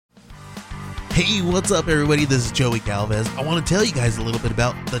Hey, what's up, everybody? This is Joey Galvez. I want to tell you guys a little bit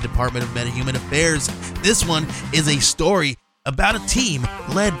about the Department of Meta-Human Affairs. This one is a story about a team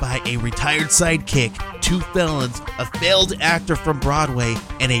led by a retired sidekick, 2 felons, a failed actor from Broadway,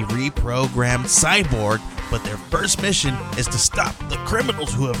 and a reprogrammed cyborg. But their first mission is to stop the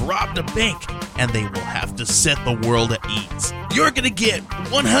criminals who have robbed a bank, and they will have to set the world at ease. You're going to get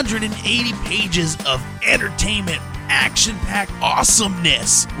 180 pages of entertainment, action-packed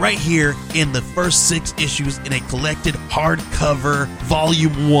awesomeness right here in the first 6 issues in a collected hardcover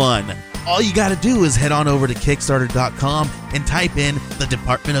volume 1. All you got to do is head on over to Kickstarter.com and type in the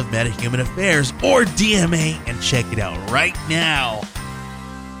Department of Meta-Human Affairs or DMA and check it out right now.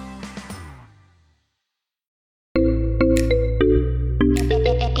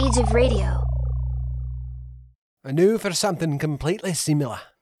 Age of Radio. I knew for something completely similar.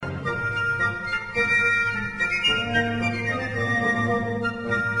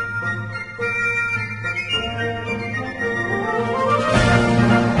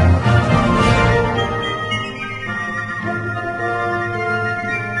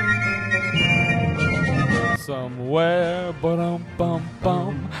 Somewhere, bum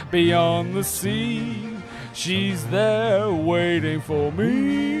beyond the sea, she's there waiting for me.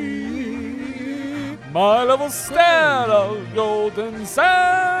 My little stand of golden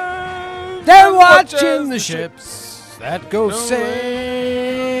sand. They're watching the ships that go sailing.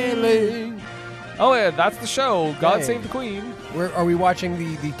 Oh yeah, that's the show. God Hey. Save the Queen. Where are we watching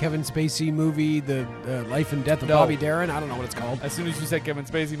the Kevin Spacey movie, the Life and Death of No. Bobby Darin? I don't know what it's called. As soon as you said Kevin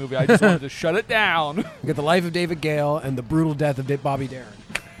Spacey movie, I just wanted to shut it down. We got the Life of David Gale and the Brutal Death of Bobby Darin.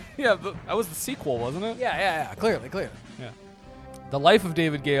 Yeah, that was the sequel, wasn't it? Yeah. Clearly. Yeah. The Life of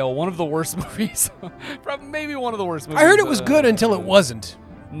David Gale, one of the worst movies. Probably maybe one of the worst movies. I heard it was good until it wasn't.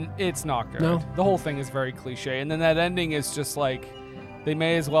 It's not good. No? The whole thing is very cliche, and then that ending is just like they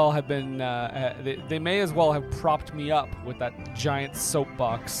may as well have been. They may as well have propped me up with that giant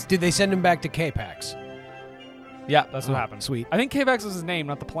soapbox. Did they send him back to K-Pax? Yeah, that's what Oh, happened. sweet. I think K-Pax was his name,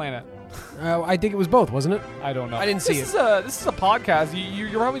 not the planet. I think it was both, wasn't it? I don't know. I didn't see this it. This is a podcast. You're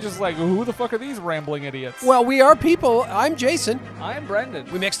probably just like, who the fuck are these rambling idiots? Well, we are people. I'm Jason. I am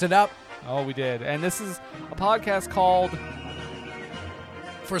Brendan. We mixed it up Oh, we did. And this is a podcast called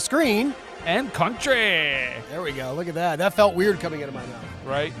for screen. And Country. There we go. Look at that. That felt weird coming out of my mouth.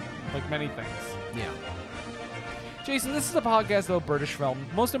 Right? Like many things. Yeah. Jason, this is a podcast about British film.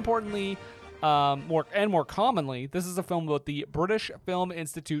 Most importantly, more commonly, this is a film about the British Film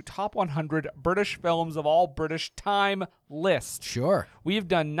Institute Top 100 British Films of All British Time list. Sure. We have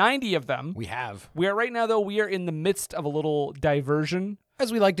done 90 of them. We have. We are right now, though, we are in the midst of a little diversion.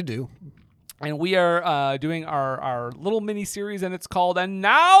 As we like to do. And we are doing our little mini-series, and it's called And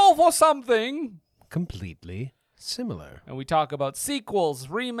Now for Something. Completely similar. And we talk about sequels,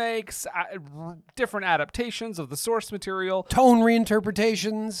 remakes, different adaptations of the source material. Tone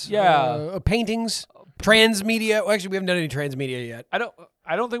reinterpretations. Yeah. Paintings. Transmedia. Well, actually, we haven't done any transmedia yet. I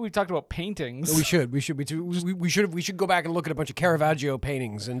don't think we've talked about paintings. But we should. We should go back and look at a bunch of Caravaggio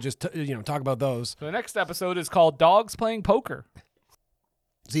paintings and just talk about those. So the next episode is called Dogs Playing Poker.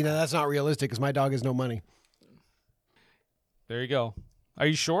 See, now that's not realistic because my dog has no money. There you go. Are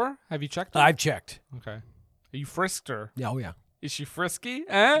you sure? Have you checked her? I've checked. Okay. Are you frisked her? Yeah, oh yeah. Is she frisky?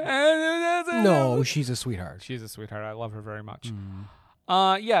 No, she's a sweetheart. She's a sweetheart. I love her very much.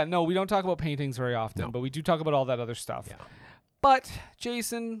 Mm. Yeah, no, we don't talk about paintings very often, No. but we do talk about all that other stuff. Yeah. But,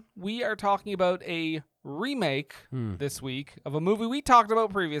 Jason, we are talking about a remake this week of a movie we talked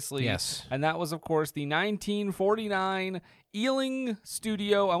about previously. Yes. And that was, of course, the 1949 Ealing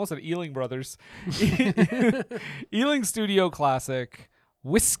Studio, I almost said Ealing Brothers, Ealing Studio classic,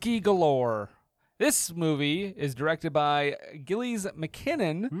 Whiskey Galore. This movie is directed by Gillies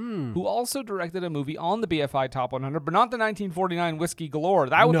McKinnon, who also directed a movie on the BFI Top 100, but not the 1949 Whiskey Galore.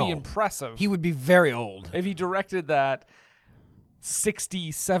 That would be No. impressive. He would be very old. If he directed that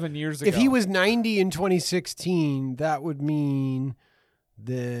 67 years ago. If he was 90 in 2016, that would mean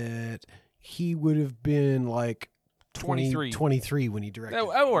that he would have been like 23 when he directed.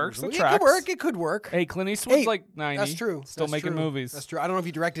 That works. That It tracks. could work. It could work. Hey, Clint Eastwood's Hey, like 90. That's true. Still That's making true. movies. That's true. I don't know if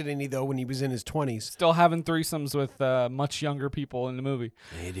he directed any, though, when he was in his 20s. Still having threesomes with much younger people in the movie.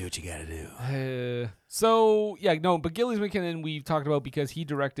 Hey, do what you gotta do. But Gillies McKinnon we've talked about because he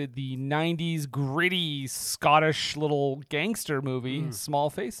directed the 90s gritty Scottish little gangster movie, Small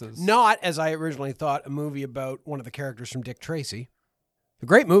Faces. Not, as I originally thought, a movie about one of the characters from Dick Tracy. A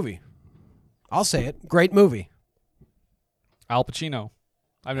great movie. I'll say it. Great movie. Al Pacino.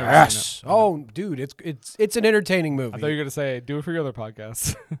 I've never seen it. Oh, dude, it's an entertaining movie. I thought you were going to say, do it for your other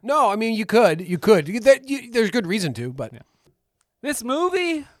podcasts. No, I mean, you could. There's good reason to, but This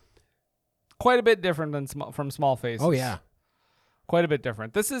movie, quite a bit different than from Small Faces. Oh yeah. Quite a bit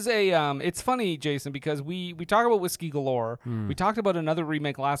different. This is a it's funny, Jason, because we talk about Whiskey Galore. We talked about another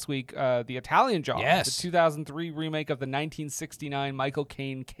remake last week, The Italian Job, Yes. the 2003 remake of the 1969 Michael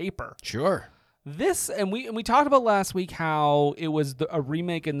Caine Caper. Sure. This, and we talked about last week how it was a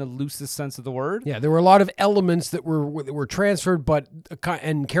remake in the loosest sense of the word. Yeah, there were a lot of elements that were transferred, but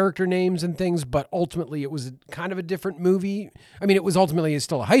and character names and things, but ultimately it was kind of a different movie. I mean, it was ultimately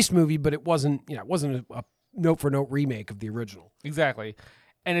still a heist movie, but it wasn't a note for note remake of the original. Exactly.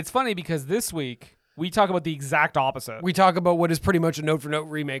 And it's funny because this week we talk about the exact opposite. We talk about what is pretty much a note for note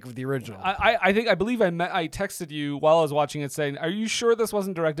remake of the original. I believe I texted you while I was watching it saying, "Are you sure this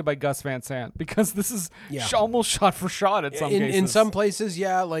wasn't directed by Gus Van Sant? Because this is almost shot for shot at some cases." In some places,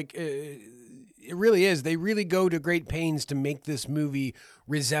 yeah, like it really is. They really go to great pains to make this movie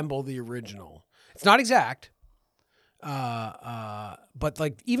resemble the original. It's not exact. But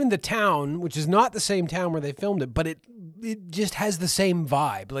like even the town, which is not the same town where they filmed it, but it just has the same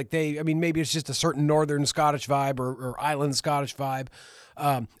vibe. Like maybe it's just a certain northern Scottish vibe or island Scottish vibe.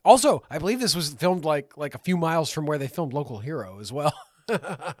 Also, I believe this was filmed like a few miles from where they filmed Local Hero as well.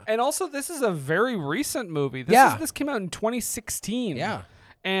 And also, this is a very recent movie. This came out in 2016. Yeah.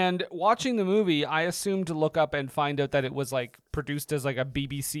 And watching the movie, I assumed to look up and find out that it was like produced as like a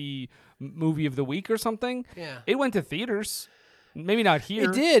BBC movie of the week or something. Yeah. It went to theaters. Maybe not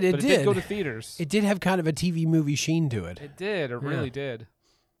here. It did. It did go to theaters. It did have kind of a TV movie sheen to it. It did. It really did.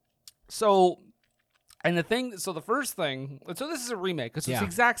 So, and the first thing, so this is a remake. It's the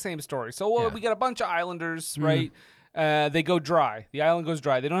exact same story. So we got a bunch of islanders, right? They go dry. The island goes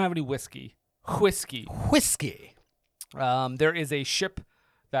dry. They don't have any whiskey. There is a ship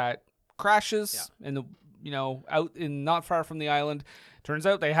that crashes in the out in not far from the island. Turns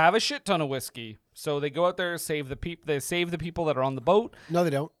out they have a shit ton of whiskey, so they go out there, save the people. They save the people that are on the boat. No, they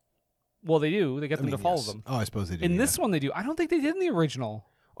don't. Well, they do. They get them to follow them. Oh, I suppose they do. In this one, they do. I don't think they did in the original.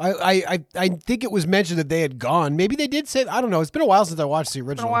 I think it was mentioned that they had gone. Maybe they did say. I don't know. It's been a while since I watched the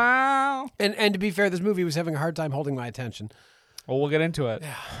original. Wow. And to be fair, this movie was having a hard time holding my attention. Well, we'll get into it.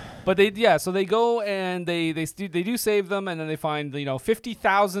 Yeah. But so they go and they do save them, and then they find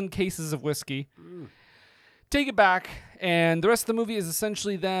 50,000 cases of whiskey. Take it back, and the rest of the movie is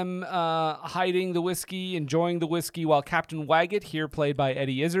essentially them hiding the whiskey, enjoying the whiskey, while Captain Waggett, here played by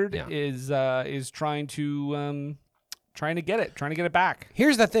Eddie Izzard, is trying to get it back.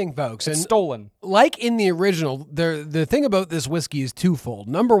 Here's the thing, folks. It's stolen. Like in the original, the thing about this whiskey is twofold.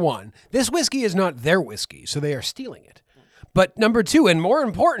 Number one, this whiskey is not their whiskey, so they are stealing it. But number two, and more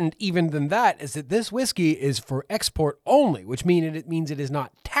important even than that, is that this whiskey is for export only, which means it is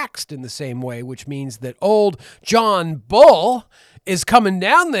not taxed in the same way, which means that old John Bull is coming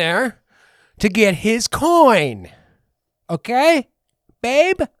down there to get his coin. Okay?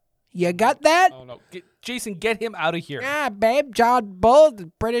 Babe? You got that? Oh, no. Jason, get him out of here. Yeah, babe. John Bull,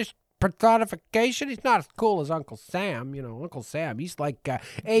 the British personification. He's not as cool as Uncle Sam. Uncle Sam, he's like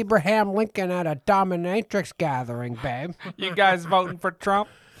Abraham Lincoln at a dominatrix gathering, babe. You guys voting for Trump?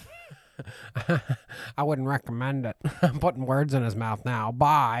 I wouldn't recommend it. I'm putting words in his mouth now.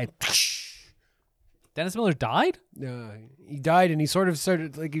 Bye. Dennis Miller died? He died, and he sort of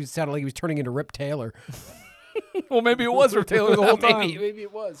sounded like he was turning into Rip Taylor. Well, maybe it was Rip Taylor the whole time. Maybe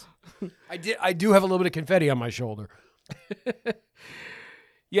it was. I do have a little bit of confetti on my shoulder.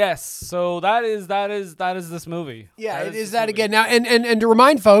 Yes, so that is this movie. Yeah, it is that again. Now, and to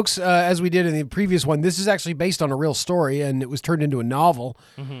remind folks, as we did in the previous one, this is actually based on a real story, and it was turned into a novel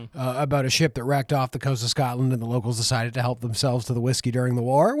about a ship that wrecked off the coast of Scotland, and the locals decided to help themselves to the whiskey during the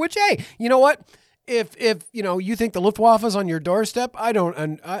war. Which, hey, you know what? If you think the Luftwaffe's on your doorstep, I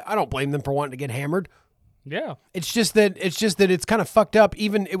don't blame them for wanting to get hammered. Yeah, it's just that it's kind of fucked up.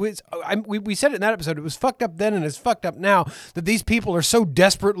 Even we said it in that episode. It was fucked up then, and it's fucked up now that these people are so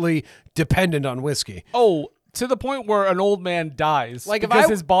desperately dependent on whiskey. Oh, to the point where an old man dies, like because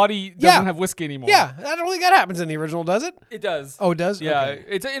his body doesn't have whiskey anymore. Yeah, I don't think that happens in the original, does it? It does. Oh, it does. Yeah, okay.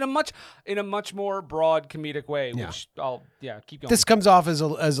 It's in a much more broad comedic way. Yeah. Which I'll keep going. This comes off as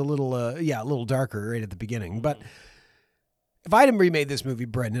a little darker right at the beginning, but. If I'd have remade this movie,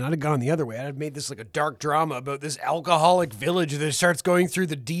 Brendan, I'd have gone the other way. I'd have made this like a dark drama about this alcoholic village that starts going through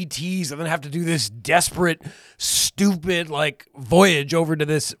the DTs and then have to do this desperate, stupid like voyage over to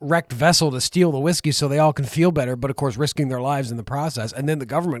this wrecked vessel to steal the whiskey so they all can feel better, but of course risking their lives in the process. And then the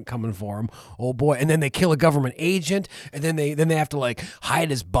government coming for them. Oh boy! And then they kill a government agent, and then they have to like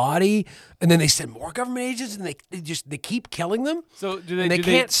hide his body. And then they send more government agents, and they keep killing them. So and they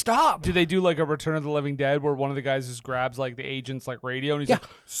can't stop. Do they do like a Return of the Living Dead where one of the guys just grabs like the agent's like radio and he's like,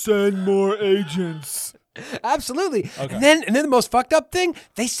 "Send more agents." Absolutely. Okay. And then the most fucked up thing,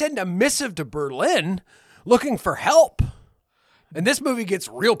 they send a missive to Berlin looking for help. And this movie gets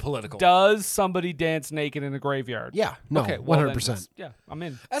real political. Does somebody dance naked in a graveyard? Yeah, no, Okay, well, 100%. Yeah, I'm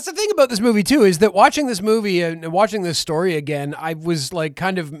in. That's the thing about this movie too, is that watching this movie and watching this story again, I was like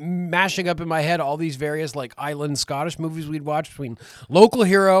kind of mashing up in my head all these various like island Scottish movies we'd watched between Local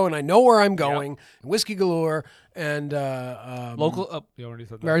Hero and I Know Where I'm Going, and Whiskey Galore, and Local. Oh, you already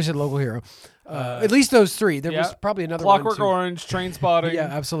said that. I already said Local Hero. At least those three. There was probably another Clockwork one too. Orange, Train Spotting. Yeah,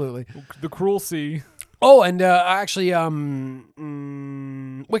 absolutely. The Cruel Sea. Oh, and actually,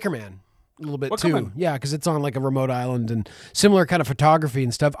 Wicker Man. A little bit Wicker too. Man. Yeah, because it's on like a remote island and similar kind of photography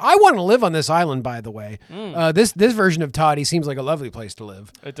and stuff. I want to live on this island, by the way. This version of Toddy seems like a lovely place to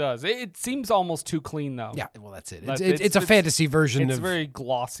live. It does. It seems almost too clean though. Yeah, well, that's it. But It's a fantasy version It's of. very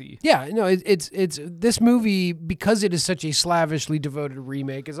glossy. Yeah, no, it's this movie, because it is such a slavishly devoted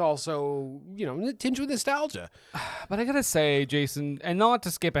remake, is also, tinged with nostalgia. But I gotta say, Jason, and not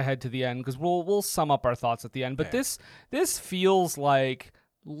to skip ahead to the end because we'll sum up our thoughts at the end. But this feels like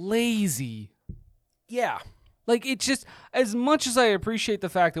lazy. Yeah. Like, it's just, as much as I appreciate the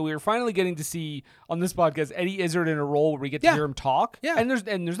fact that we are finally getting to see on this podcast Eddie Izzard in a role where we get to hear him talk. Yeah. And there's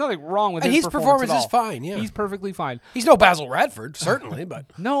nothing wrong with And his his performance performance at is all. fine, yeah. He's perfectly fine. He's no Basil Radford, certainly, but.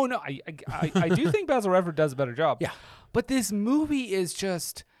 No, I do think Basil Radford does a better job. Yeah. But this movie is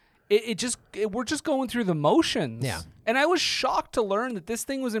just, we're just going through the motions. Yeah. And I was shocked to learn that this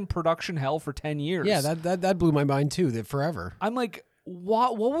thing was in production hell for 10 years. Yeah, that blew my mind too, that forever. I'm like,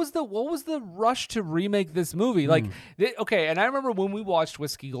 what was the rush to remake this movie? Like, okay, and I remember when we watched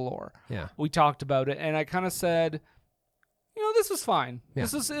Whiskey Galore. Yeah. We talked about it, and I kind of said, this was fine. Yeah.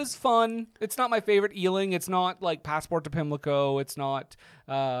 This is fun. It's not my favorite Ealing. It's not like Passport to Pimlico. It's not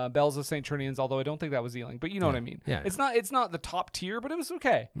Bells of St. Trinians, although I don't think that was Ealing. But you know what I mean. Yeah. It's not the top tier, but it was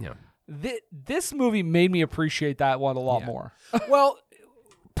okay. Yeah. This movie made me appreciate that one a lot more. Well,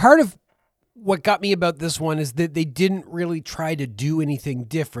 part of what got me about this one is that they didn't really try to do anything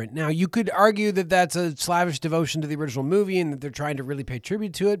different. Now, you could argue that that's a slavish devotion to the original movie and that they're trying to really pay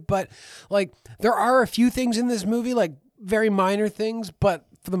tribute to it. But, like, there are a few things in this movie, like very minor things, but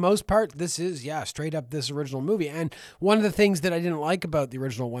for the most part, this is, straight up this original movie. And one of the things that I didn't like about the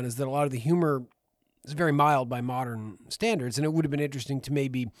original one is that a lot of the humor is very mild by modern standards. And it would have been interesting to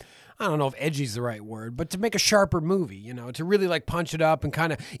maybe, I don't know if edgy is the right word, but to make a sharper movie, to really like punch it up and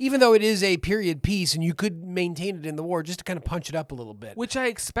kind of, even though it is a period piece and you could maintain it in the war, just to kind of punch it up a little bit. Which I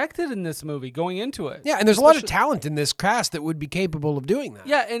expected in this movie going into it. Yeah, and there's a lot of talent in this cast that would be capable of doing that.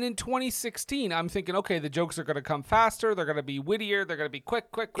 Yeah, and in 2016, I'm thinking, okay, the jokes are going to come faster, they're going to be wittier, they're going to be quick.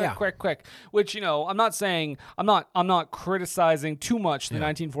 Which, I'm not saying, I'm not criticizing too much the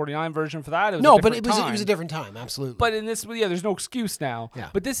 1949 version for that. It was it was a different time, absolutely. But in this, there's no excuse now. Yeah.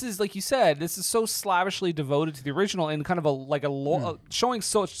 But this is, like you said, this is so slavishly devoted to the original and kind of showing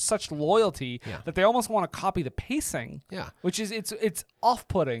such loyalty that they almost want to copy the pacing. Yeah. Which is it's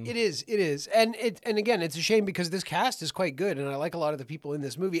off-putting. It is, and again, it's a shame because this cast is quite good, and I like a lot of the people in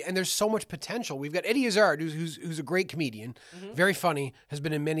this movie, and there's so much potential. We've got Eddie Izzard, who's a great comedian, very funny, has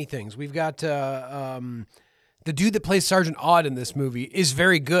been in many things. We've got the dude that plays Sergeant Odd in this movie is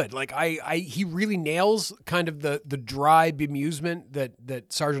very good. Like he really nails kind of the dry bemusement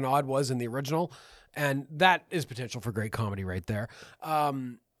that Sergeant Odd was in the original, and that is potential for great comedy right there.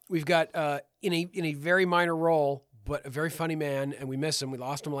 We've got in a very minor role, but a very funny man, and we miss him. We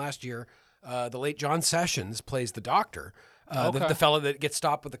lost him last year. The late John Sessions plays the doctor. The fella that gets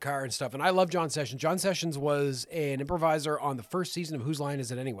stopped with the car and stuff. And I love John Sessions. John Sessions was an improviser on the first season of Whose Line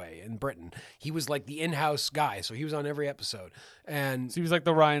Is It Anyway in Britain. He was like the in-house guy, so he was on every episode. And so he was like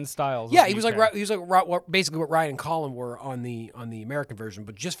the Ryan Stiles. Yeah, he was like basically what Ryan and Colin were on the American version,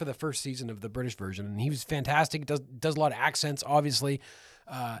 but just for the first season of the British version. And he was fantastic. Does a lot of accents, obviously.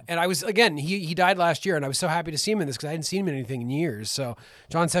 And I was, again, he died last year, and I was so happy to see him in this because I hadn't seen him in anything in years. So,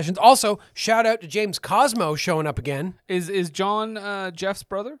 John Sessions. Also, shout out to James Cosmo showing up again. Is John Jeff's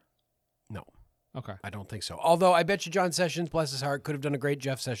brother? No. Okay. I don't think so. Although, I bet you John Sessions, bless his heart, could have done a great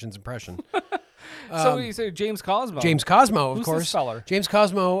Jeff Sessions impression. So you say James Cosmo. James Cosmo, of Who's course. this feller? James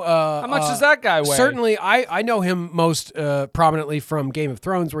Cosmo. How much does that guy weigh? Certainly, I know him most prominently from Game of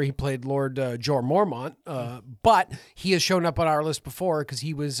Thrones, where he played Lord Jorah Mormont. But he has shown up on our list before because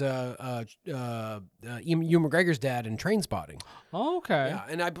he was Ewan McGregor's dad in Trainspotting. Oh, okay. Yeah,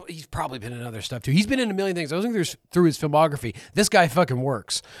 and he's probably been in other stuff too. He's been in a million things. I was looking through his filmography. This guy fucking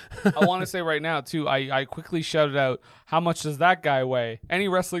works. I want to say right now too. I quickly shouted out, how much does that guy weigh? Any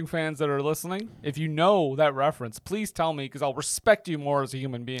wrestling fans that are listening, if you know that reference, please tell me because I'll respect you more as a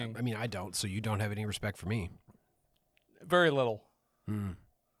human being. I mean, I don't, so you don't have any respect for me. Very little.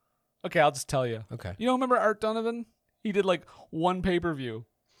 Okay, I'll just tell you. Okay. You don't remember Art Donovan? He did like one pay-per-view.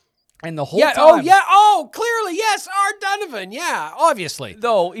 And the whole Yeah. time. Oh, yeah. Oh, clearly, yes. Art Donovan. Yeah, obviously.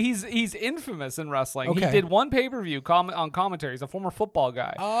 Though he's infamous in wrestling. Okay. He did one pay-per-view on commentary. He's a former football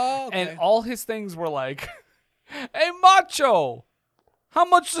guy. Oh, okay. And all his things were like, hey, Macho, how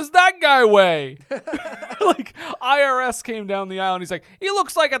much does that guy weigh? Like, IRS came down the aisle and he's like, he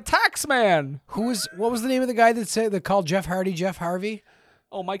looks like a tax man. What was the name of the guy that called Jeff Hardy Jeff Harvey?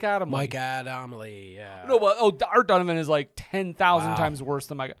 Oh, Mike Adamle. Mike Adamle, yeah. No, but Art Donovan is like 10,000 times worse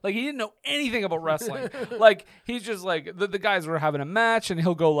than Mike. Like, he didn't know anything about wrestling. Like, he's just like, the guys were having a match and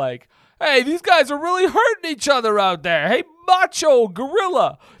he'll go like, hey, these guys are really hurting each other out there. Hey, Macho,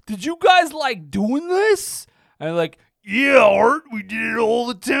 Gorilla, did you guys like doing this? And they're like, yeah, Art, we did it all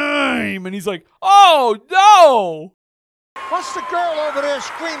the time. And he's like, oh, no. What's the girl over there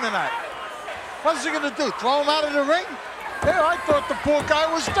screaming at? What's he gonna do? Throw him out of the ring? Yeah, I thought the poor guy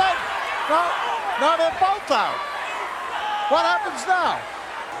was dead. Now they're both out. What happens now?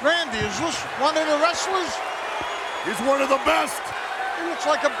 Randy, is this one of the wrestlers? He's one of the best. He looks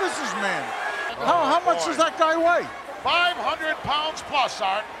like a businessman. How much does that guy weigh? 500 pounds plus,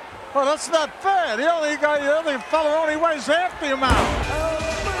 Art. Well, that's not fair. The other fella only weighs half the amount.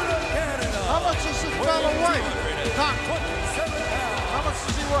 How much does this fella weigh? How much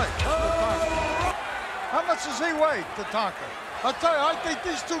does he weigh? How much does he weigh, Tatanka? I'll tell you, I think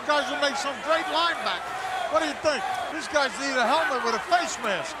these two guys will make some great linebackers. What do you think? These guys need a helmet with a face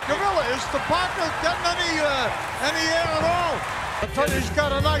mask. Gorilla, is Tatanka getting any air at all? I tell you, he's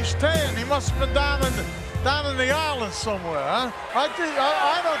got a nice tan. He must have been down in the island somewhere, huh? I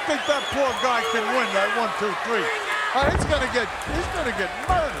don't think that poor guy can win that 1, 2, 3. He's gonna get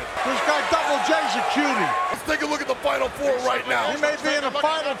murdered. This guy Double J's a cutie. Let's take a look at the Final Four right now. He may be in the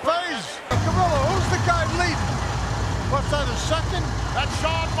final phase. Gorilla, who's the guy leading? What's that, a second? That's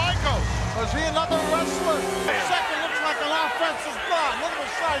Shawn Michaels. Is he another wrestler? Second looks like an offensive guard. Look at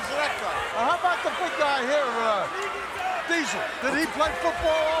the size of that guy. How about the big guy here, Diesel? Did he play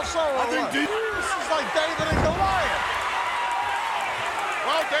football also? I think This is like David and Goliath.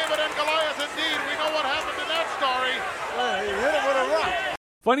 Well, David and Goliath, indeed. We know what happened in that story. He hit him with a rock.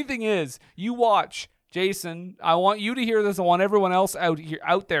 Funny thing is, you watch, Jason, I want you to hear this. I want everyone else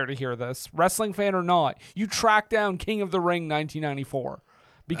out there to hear this, wrestling fan or not. You track down King of the Ring 1994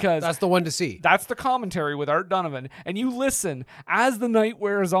 because That's the one to see. that's the commentary with Art Donovan. And you listen as the night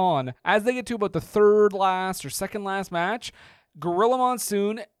wears on, as they get to about the third last or second last match, Gorilla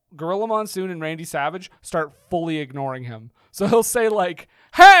Monsoon and Randy Savage start fully ignoring him. So he'll say like,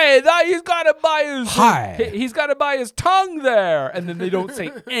 hey, he's got to buy he's got to buy his tongue there. And then they don't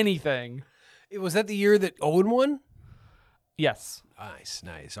say anything. Was that the year that Owen won? Yes.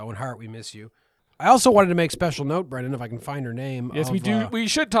 Nice. Owen Hart, we miss you. I also wanted to make special note, Brendan, if I can find her name. Yes, we do. We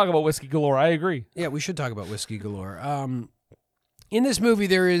should talk about Whiskey Galore. I agree. Yeah, we should talk about Whiskey Galore. In this movie,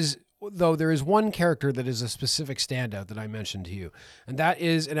 there is one character that is a specific standout that I mentioned to you, and that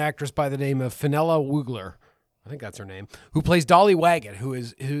is an actress by the name of Fenella Woogler. I think that's her name, who plays Dolly Waggett,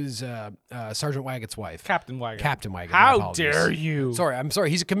 who's Sergeant Waggett's wife. Captain Waggett. Captain Waggett. my How apologies. dare you? I'm sorry.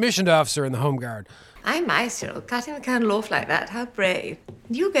 He's a commissioned officer in the Home Guard. I'm my Cyril, cutting the colonel off like that. How brave.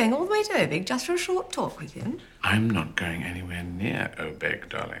 You going all the way to Obig just for a short talk with him? I'm not going anywhere near Obeg,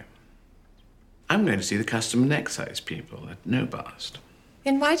 darling. I'm going to see the custom and excise people at Nobast.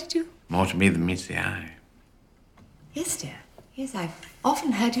 Then why did you? More to me than meets the eye. Yes, dear. Yes, I've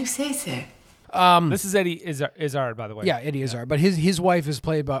often heard you say so. This is Eddie Izzard, by the way. Yeah, Eddie Izzard. But his wife is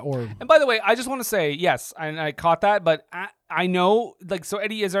played by And by the way, I just want to say, yes, and I caught that, but I know, like, so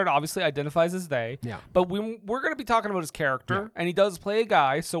Eddie Izzard obviously identifies as they. Yeah. But we're going to be talking about his character, and he does play a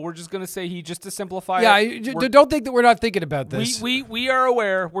guy, so we're just going to say just to simplify don't think that we're not thinking about this. We are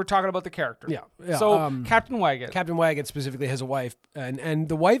aware we're talking about the character. Yeah. So Captain Waggett. Captain Waggett specifically has a wife, and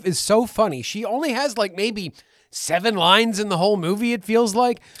the wife is so funny. She only has like maybe 7 lines in the whole movie, it feels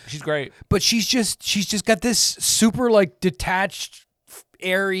like. She's great. But she's just got this super like detached,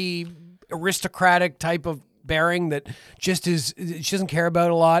 airy, aristocratic type of overbearing that just is, she doesn't care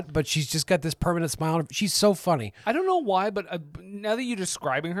about a lot, but she's just got this permanent smile. She's so funny. I don't know why, but now that you're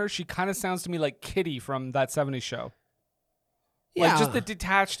describing her, she kind of sounds to me like Kitty from that 70s show. Yeah. Like just the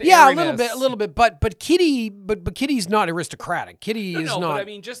detached Yeah, airiness. a little bit. But Kitty's not aristocratic. Kitty is No, not. but I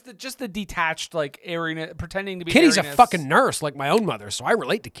mean, just the detached, like, airiness, pretending to be Kitty's airiness. a fucking nurse like my own mother, so I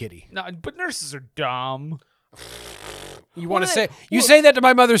relate to Kitty. No, but nurses are dumb. You want to What? say say that to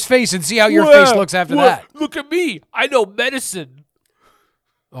my mother's face and see how your face looks after that. Look at me. I know medicine.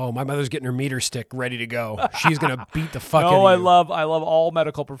 Oh, my mother's getting her meter stick ready to go. She's gonna beat the fuck out No, of I you. love all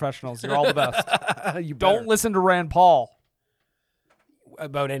medical professionals. You're all the best. You Don't better. listen to Rand Paul.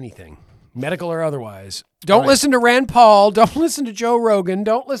 About anything, medical or otherwise. Don't listen to Rand Paul. Don't listen to Joe Rogan.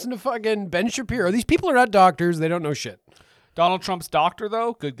 Don't listen to fucking Ben Shapiro. These people are not doctors. They don't know shit. Donald Trump's doctor,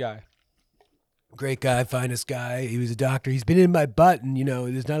 though, good guy. Great guy, finest guy. He was a doctor. He's been in my butt, and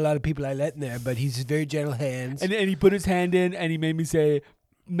there's not a lot of people I let in there, but he's very gentle hands. And he put his hand in, and he made me say,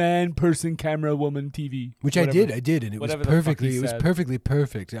 man, person, camera, woman, TV. Which Whatever. I did, and it was Whatever the fuck perfectly. he It was said. perfectly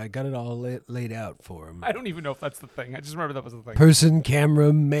perfect. I got it all laid out for him. I don't even know if that's the thing. I just remember that was the thing. Person,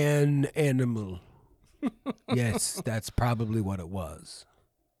 camera, man, animal. Yes, that's probably what it was.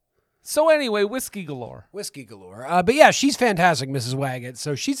 So anyway, whiskey galore. Whiskey galore. But yeah, she's fantastic, Mrs. Waggett.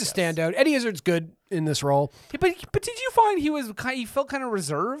 So she's a standout. Eddie Izzard's good in this role. Yeah, but did you find he felt kind of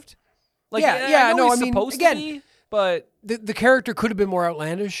reserved? Like, Yeah, I know no, he's I mean, supposed again- to be, but The character could have been more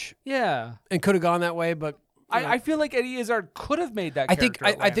outlandish yeah. and could have gone that way, but I feel like Eddie Izzard could have made that I think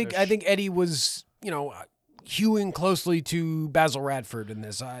character I think Eddie was hewing closely to Basil Radford in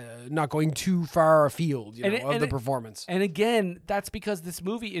this, not going too far afield of the performance. And again, that's because this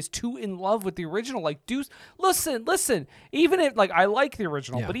movie is too in love with the original. Like, Deuce, listen. Even if, like, I like the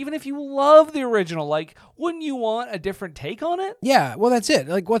original, Yeah. but even if you love the original, like, wouldn't you want a different take on it? Yeah, well, that's it.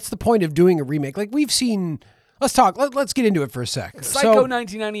 Like, what's the point of doing a remake? Like, we've seen. Let's talk. Let's get into it for a sec. Psycho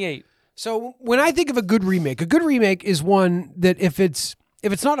 1998. So when I think of a good remake is one that if it's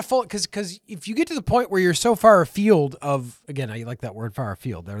not a full, because if you get to the point where you're so far afield of, again, I like that word, far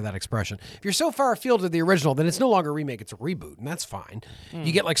afield, or that expression. If you're so far afield of the original, then it's no longer a remake, it's a reboot, and that's fine.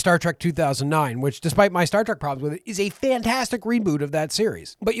 You get like Star Trek 2009, which, despite my Star Trek problems with it, is a fantastic reboot of that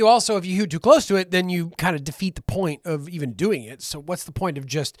series. But you also, if you hew too close to it, then you kind of defeat the point of even doing it. So what's the point of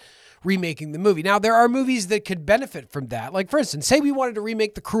just remaking the movie? Now, there are movies that could benefit from that. Like, for instance, say we wanted to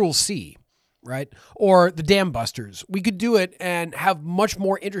remake The Cruel Sea, right? Or The Dam Busters. We could do it and have much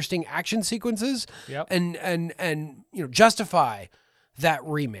more interesting action sequences and justify that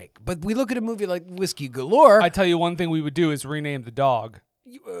remake. But we look at a movie like Whiskey Galore I tell you, one thing we would do is rename the dog.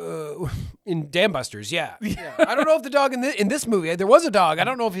 in Dam Busters, yeah. I don't know if the dog in this movie, there was a dog. I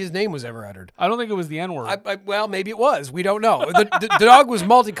don't know if his name was ever uttered. I don't think it was the N-word. Well, maybe it was. We don't know. The dog was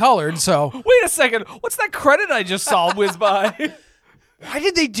multicolored, so Wait a second. What's that credit I just saw whiz by? why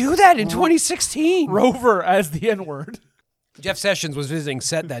did they do that in 2016? Rover as the N-word. Jeff Sessions was visiting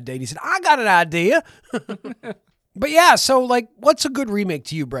set that day, and he said, I got an idea. But yeah, so like, what's a good remake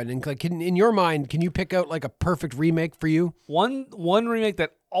to you, Brendan? Like, in your mind, can you pick out like a perfect remake for you? One remake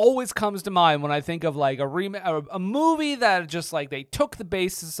that always comes to mind when I think of like a movie that just like they took the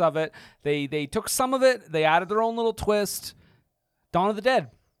basis of it, they took some of it, they added their own little twist. Dawn of the Dead.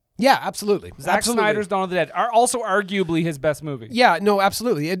 Yeah, absolutely. Zack Absolutely. Snyder's Dawn of the Dead are also arguably his best movie. Yeah, no,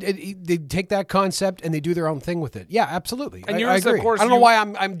 absolutely. They take that concept and they do their own thing with it. Yeah, absolutely. And I yours, of agree. course, I don't know you- why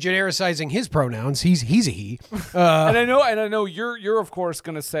I'm genericizing his pronouns. He's a he. And I know you're of course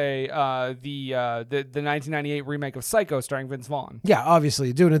gonna say the 1998 remake of Psycho starring Vince Vaughn. Yeah,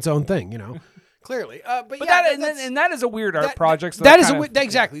 obviously doing its own thing, Clearly, but yeah, that is a weird art project. So that that's is kind of-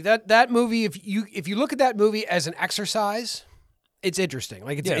 exactly that movie. If you look at that movie as an exercise, it's interesting.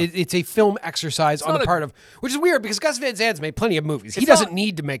 Like it's a film exercise on the part of, which is weird because Gus Van Sant's made plenty of movies. He doesn't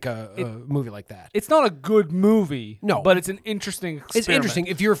need to make a movie like that. It's not a good movie. No. but it's an interesting experiment. It's interesting.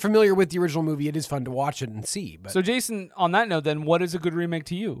 If you're familiar with the original movie, it is fun to watch it and see. But So Jason, on that note, then what is a good remake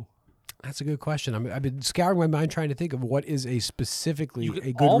to you? that's a good question. I've been scouring my mind trying to think of what is specifically You a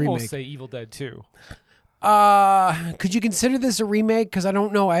could good almost remake. say Evil Dead 2. Could you consider this a remake? Because I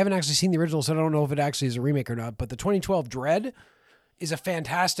don't know. I haven't actually seen the original, so I don't know if it actually is a remake or not. But the 2012 Dread is a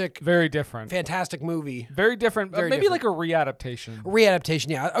fantastic Very different. movie. Very different. Very maybe different. like a readaptation. Readaptation,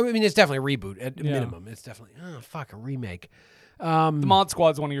 yeah. I mean, it's definitely a reboot at Yeah. minimum. It's definitely, a remake. The Mod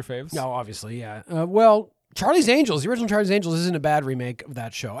Squad's one of your faves. No, obviously, yeah. Well, Charlie's Angels, the original Charlie's Angels isn't a bad remake of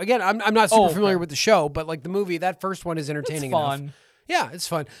that show. Again, I'm not super okay. familiar with the show, but like the movie, that first one is entertaining It's fun. enough. Yeah, it's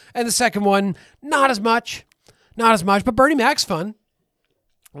fun. And the second one, not as much, but Bernie Mac's fun.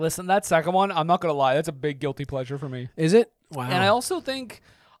 Listen, that second one, I'm not gonna lie, that's a big guilty pleasure for me. Is it? Wow. And I also think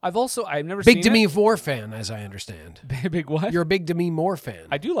I've never Big seen Demi it. Moore fan, as I understand. Big what? You're a big Demi Moore fan.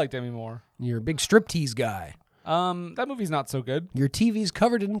 I do like Demi Moore. You're a big striptease guy. That movie's not so good. Your TV's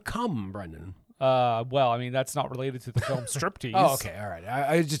covered in cum, Brendan. Well, I mean that's not related to the film Striptease. Oh, okay, all right.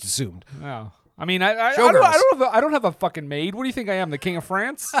 I just assumed. No. I mean, I Showgirls. don't have a fucking maid. What do you think I am, the king of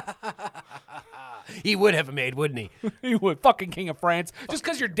France? He would have a maid, wouldn't he? You would, fucking king of France. Just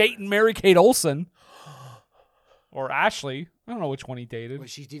because you're dating Mary-Kate Olsen or Ashley, I don't know which one he dated. Well,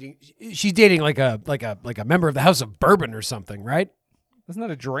 she's dating like a member of the House of Bourbon or something, right? Isn't that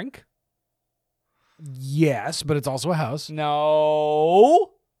a drink? Yes, but it's also a house.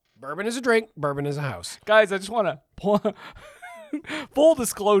 No. Bourbon is a drink. Bourbon is a house. Guys, I just want to full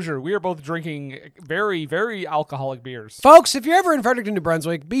disclosure. We are both drinking very, very alcoholic beers. Folks, if you're ever in Fredericton, New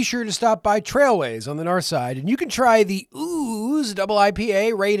Brunswick, be sure to stop by Trailways on the north side, and you can try the Ooze Double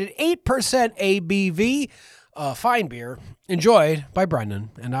IPA rated 8% ABV. Fine beer enjoyed by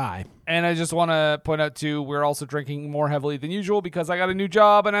Brendan and I. And I just want to point out, too, we're also drinking more heavily than usual because I got a new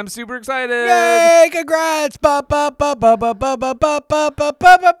job and I'm super excited. Yay! Congrats! Mortal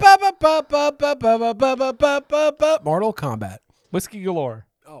Kombat. Whiskey galore.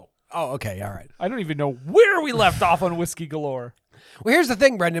 Oh, okay, all right. I don't even know where we left off on Whiskey galore. Well, here's the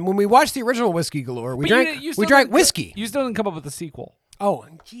thing, Brendan. When we watched the original Whiskey Galore, we But drank you still drank didn't- whiskey. You still didn't come up with a sequel. Oh,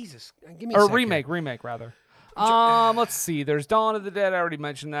 Jesus! Give me a Or a second. remake rather. Let's see. There's Dawn of the Dead. I already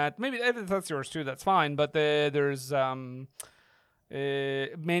mentioned that. Maybe if that's yours too. That's fine. But there's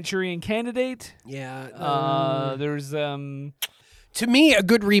Manchurian Candidate. Yeah. There's To me, a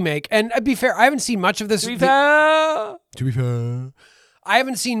good remake. And to be fair, I haven't seen much of this. To be fair, I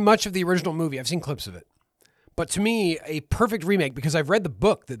haven't seen much of the original movie. I've seen clips of it. But to me, a perfect remake because I've read the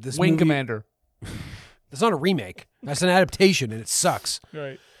book that this Wing movie. Commander. That's not a remake. That's an adaptation, and it sucks.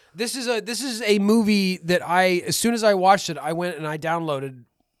 Right. This is a movie that as soon as I watched it, I went and I downloaded,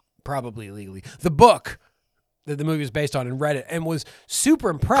 probably illegally, the book that the movie was based on and read it and was super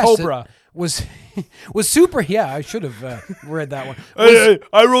impressed. Cobra. Was super. Yeah, I should have read that one.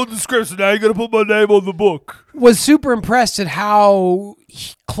 I wrote the script, so now you got to put my name on the book. Was super impressed at how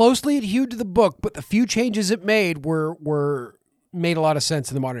closely adhered to the book, but the few changes it made were made a lot of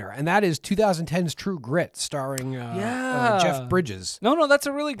sense in the modern era, and that is 2010's True Grit, starring Jeff Bridges. No, that's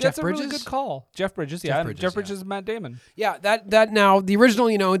a really Jeff really Bridges? good call. Jeff Bridges, Jeff yeah. Bridges, Jeff yeah. Bridges is Matt Damon. Yeah, that now the original,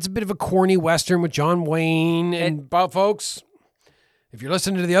 it's a bit of a corny Western with John Wayne and folks. If you're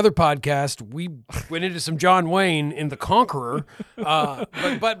listening to the other podcast, we went into some John Wayne in The Conqueror.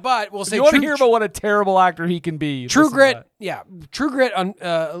 But we'll say If you want to hear about what a terrible actor he can be. True listen to Grit. that. Yeah, True Grit.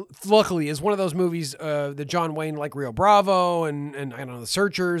 Luckily, is one of those movies that John Wayne, like Rio Bravo and I don't know, The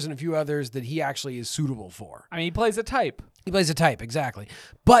Searchers and a few others, that he actually is suitable for. I mean, he plays a type. He plays a type, exactly.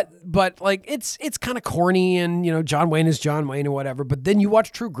 But like it's kind of corny, and John Wayne is John Wayne and whatever. But then you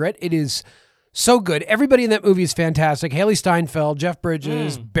watch True Grit, it is so good. Everybody in that movie is fantastic. Haley Steinfeld, Jeff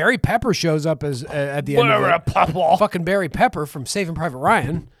Bridges, Barry Pepper shows up as at the end of it. Fucking Barry Pepper from Saving Private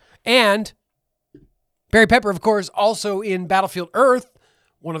Ryan, and Barry Pepper, of course, also in Battlefield Earth,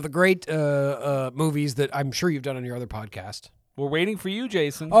 one of the great movies that I'm sure you've done on your other podcast. We're waiting for you,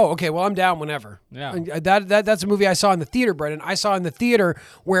 Jason. Oh, okay. Well, I'm down whenever. Yeah. That's a movie I saw in the theater, Brendan. I saw in the theater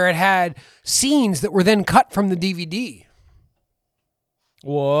where it had scenes that were then cut from the DVD.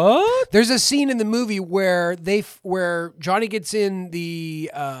 What? There's a scene in the movie where Johnny gets in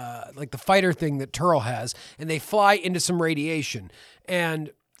the like the fighter thing that Turl has, and they fly into some radiation, and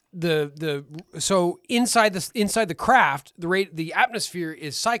so inside the craft, the atmosphere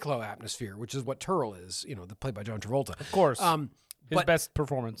is cyclo-atmosphere, which is what Turl is, played by John Travolta. Of course. His but best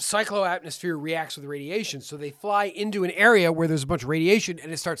performance. Cyclo-atmosphere reacts with radiation, so they fly into an area where there's a bunch of radiation,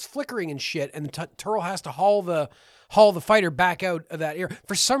 and it starts flickering and shit, and Turl has to haul the fighter back out of that area.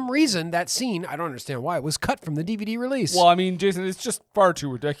 For some reason, that scene, I don't understand why, it was cut from the DVD release. Well, I mean, Jason, it's just far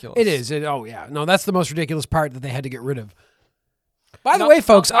too ridiculous. It is. Oh, yeah. No, that's the most ridiculous part that they had to get rid of. By the way,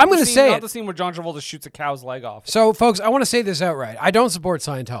 folks, I'm going to say not it. the scene where John Travolta shoots a cow's leg off. So, folks, I want to say this outright. I don't support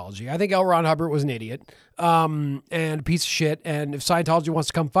Scientology. I think L. Ron Hubbard was an idiot and a piece of shit. And if Scientology wants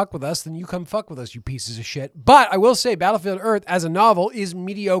to come fuck with us, then you come fuck with us, you pieces of shit. But I will say Battlefield Earth as a novel is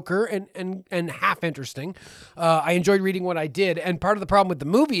mediocre and half interesting. I enjoyed reading what I did. And part of the problem with the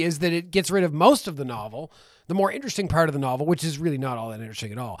movie is that it gets rid of most of the novel, the more interesting part of the novel, which is really not all that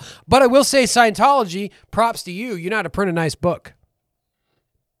interesting at all. But I will say Scientology, props to you. You know how to print a nice book.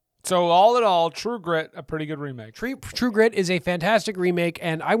 So all in all, True Grit, a pretty good remake. True Grit is a fantastic remake,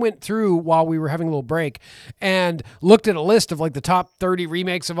 and I went through while we were having a little break and looked at a list of like the top 30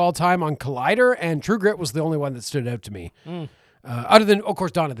 remakes of all time on Collider, and True Grit was the only one that stood out to me. Other than, of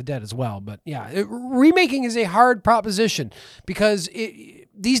course, Dawn of the Dead as well. But yeah, remaking is a hard proposition because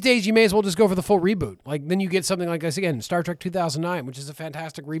these days you may as well just go for the full reboot. Like then you get something like this again, Star Trek 2009, which is a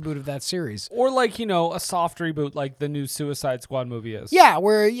fantastic reboot of that series. Or like, a soft reboot like the new Suicide Squad movie is. Yeah,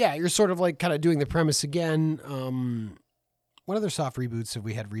 where you're sort of like kind of doing the premise again. What other soft reboots have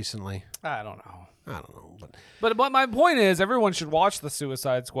we had recently? I don't know. But my point is, everyone should watch the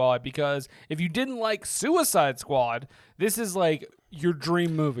Suicide Squad, because if you didn't like Suicide Squad, this is like your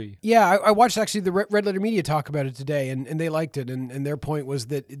dream movie. Yeah, I watched actually the Red Letter Media talk about it today, and they liked it, and their point was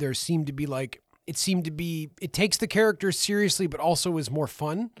that there seemed to be like, it takes the characters seriously, but also is more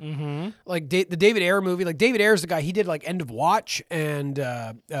fun. Mm-hmm. Like the David Ayer movie, like David Ayer's the guy, he did like End of Watch and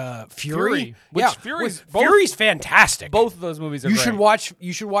Fury. Fury's fantastic. Both of those movies are great.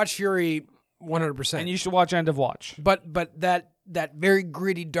 You should watch Fury 100%. And you should watch End of Watch. But that very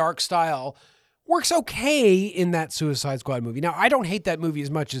gritty, dark style works okay in that Suicide Squad movie. Now, I don't hate that movie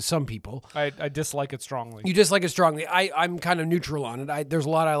as much as some people. I dislike it strongly. You dislike it strongly. I'm kind of neutral on it. There's a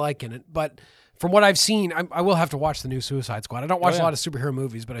lot I like in it, but from what I've seen, I will have to watch the new Suicide Squad. I don't watch a lot of superhero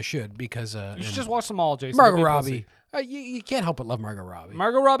movies, but I should, because you should just watch them all, Jason. Margot Robbie. You can't help but love Margot Robbie.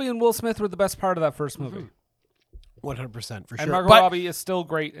 Margot Robbie and Will Smith were the best part of that first movie. 100% for sure. And Margot Robbie is still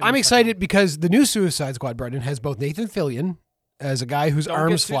great. I'm excited because the new Suicide Squad, Brendan, has both Nathan Fillion as a guy whose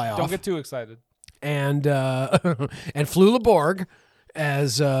arms fly off. Don't get too excited. And Flula Borg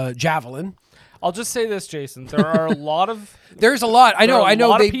as Javelin. I'll just say this, Jason. There are a lot of there's a lot. I know. A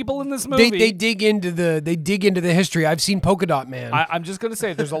lot of people in this movie. They dig into the history. I've seen Polka Dot Man. I'm just gonna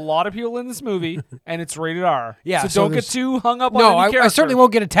say there's a lot of people in this movie, and it's rated R. Yeah. So don't get too hung up on any character. I certainly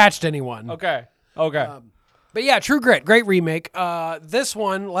won't get attached to anyone. Okay. But yeah, True Grit, great remake. This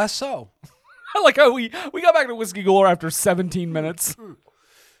one less so. I like how we got back to Whiskey Galore after 17 minutes.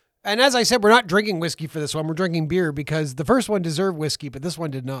 And as I said, we're not drinking whiskey for this one. We're drinking beer because the first one deserved whiskey, but this one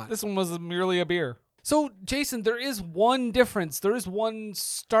did not. This one was merely a beer. So, Jason, there is one difference. There is one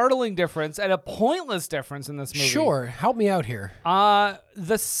startling difference and a pointless difference in this movie. Sure. Help me out here.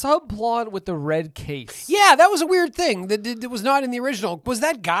 The subplot with the red case. Yeah, that was a weird thing that was not in the original. Was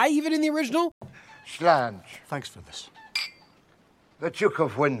that guy even in the original? Slange. Thanks for this. The Duke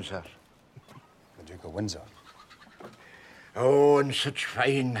of Windsor. The Duke of Windsor. Oh, and such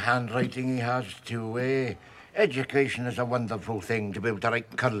fine handwriting he has, too, Education is a wonderful thing, to be able to write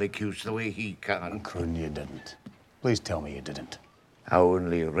curlicues the way he can. Croon, you didn't. Please tell me you didn't. I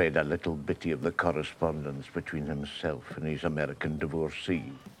only read a little bitty of the correspondence between himself and his American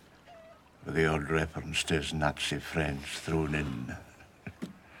divorcee, with the odd reference to his Nazi friends thrown in.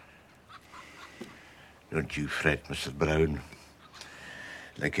 Don't you fret, Mr. Brown.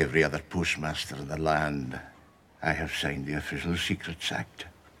 Like every other postmaster in the land, I have signed the Official Secrets Act,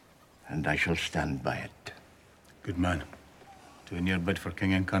 and I shall stand by it. Good man. Doing your bit for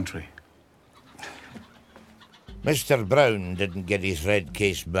king and country. Mr. Brown didn't get his red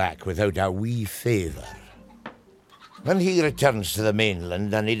case back without a wee favour. When he returns to the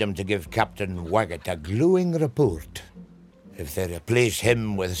mainland, I need him to give Captain Waggett a glowing report. If they replace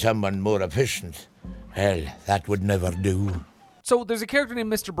him with someone more efficient, well, that would never do. So there's a character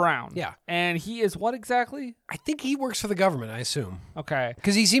named Mr. Brown. Yeah. And he is what exactly? I think he works for the government, I assume. Okay.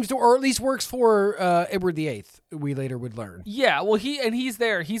 Because he seems to, or at least works for Edward VIII, we later would learn. Yeah, well, he's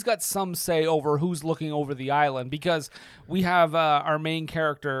there. He's got some say over who's looking over the island, because we have our main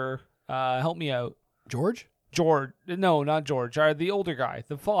character, help me out. George? No, not George. The older guy,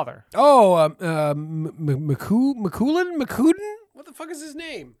 the father. Oh, McCudden? What the fuck is his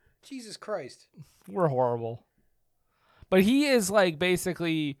name? Jesus Christ. We're horrible. But he is like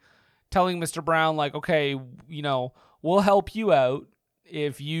basically telling Mr. Brown, like, okay, we'll help you out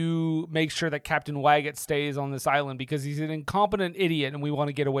if you make sure that Captain Waggett stays on this island, because he's an incompetent idiot and we want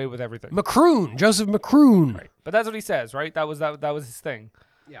to get away with everything. Joseph McCroon. Right. But that's what he says, right? That was his thing.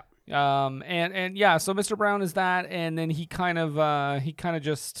 Yeah. And yeah, so Mr. Brown is that, and then he kind of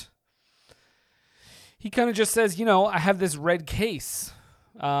just says, I have this red case.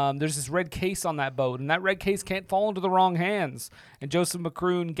 There's this red case on that boat, and that red case can't fall into the wrong hands. And Joseph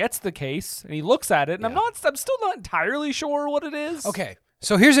McCroon gets the case, and he looks at it, and I'm still not entirely sure what it is. Okay,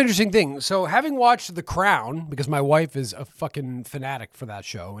 so here's an interesting thing. So having watched The Crown, because my wife is a fucking fanatic for that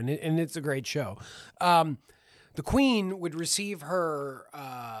show, and it's a great show, the Queen would receive her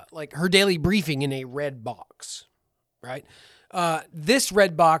her daily briefing in a red box, right? This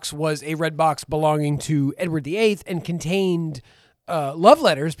red box was a red box belonging to Edward VIII and contained love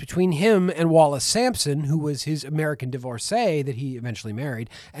letters between him and Wallace Sampson, who was his American divorcee that he eventually married,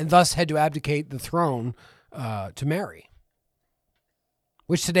 and thus had to abdicate the throne to Mary,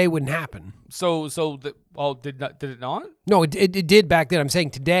 which today wouldn't happen. So did it not? No, it did back then. I'm saying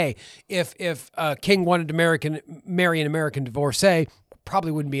today, if a king wanted to marry an American divorcee,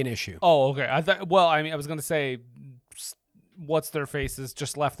 probably wouldn't be an issue. Oh, okay. I thought. Well, I mean, I was going to say, what's their faces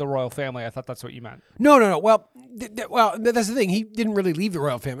just left the royal family. I thought that's what you meant. No. Well, that's the thing. He didn't really leave the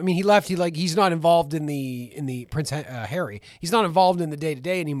royal family. I mean, he left. He's not involved in the Prince Harry. He's not involved in the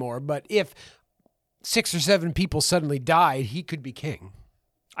day-to-day anymore. But if 6 or 7 people suddenly died, he could be king.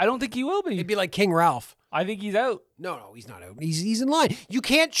 I don't think he will be. He'd be like King Ralph. I think he's out. No, he's not out. He's in line. You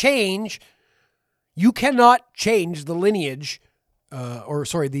cannot change the lineage,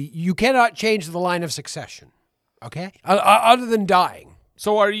 you cannot change the line of succession. Okay, other than dying.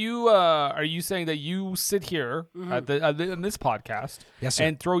 So are you saying that you sit here in this podcast, yes, sir,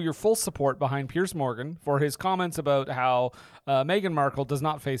 and throw your full support behind Piers Morgan for his comments about how Meghan Markle does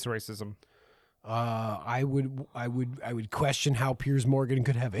not face racism? I would question how Piers Morgan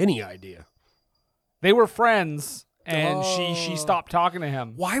could have any idea. They were friends, and she stopped talking to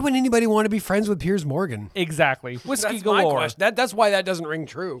him. Why would anybody want to be friends with Piers Morgan? Exactly. Whiskey That's galore. my question. That's why that doesn't ring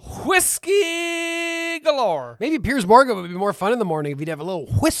true. Whiskey galore. Maybe Piers Morgan would be more fun in the morning if he'd have a little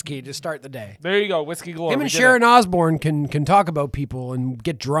whiskey to start the day. There you go, whiskey galore. Him and Sharon Osbourne can talk about people and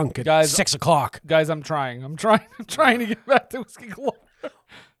get drunk at 6 o'clock. Guys, I'm trying to get back to whiskey galore.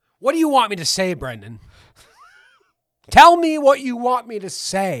 What do you want me to say, Brendan? Tell me what you want me to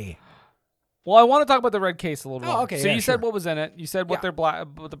say. Well, I want to talk about the red case a little bit. Oh, okay. So yeah, you sure. said what was in it. You said what they're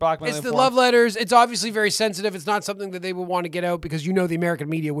what the blackmailing It's the for. love letters. It's obviously very sensitive. It's not something that they would want to get out because the American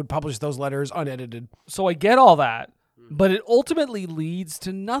media would publish those letters unedited. So I get all that, but it ultimately leads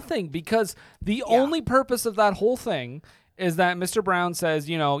to nothing because the only purpose of that whole thing is that Mr. Brown says,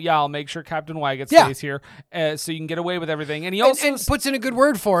 I'll make sure Captain Waggett stays here so you can get away with everything. And he also and puts in a good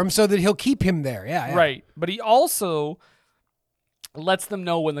word for him so that he'll keep him there. Yeah. Right. But he also lets them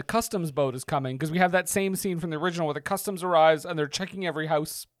know when the customs boat is coming because we have that same scene from the original where the customs arrives and they're checking every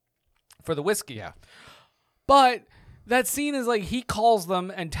house for the whiskey. Yeah. But that scene is like he calls them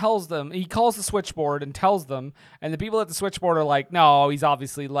and tells them, he calls the switchboard and tells them, and the people at the switchboard are like, no, he's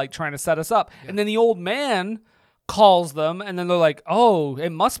obviously like trying to set us up. Yeah. And then the old man calls them and then they're like, oh,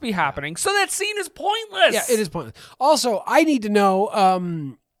 it must be happening. So that scene is pointless. Yeah, it is pointless. Also, I need to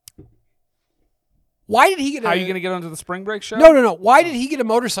know, why did he get How are you going to get onto the spring break show? No. Why did he get a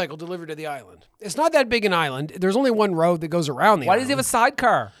motorcycle delivered to the island? It's not that big an island. There's only one road that goes around the Why island. does he have a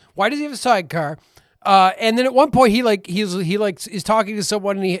sidecar? Why does he have a sidecar? And then at one point he is talking to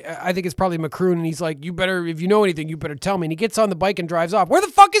someone and I think it's probably Macroon and he's like, you better, if you know anything, you better tell me. And he gets on the bike and drives off. Where the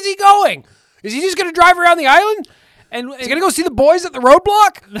fuck is he going? Is he just going to drive around the island? And he's going to go see the boys at the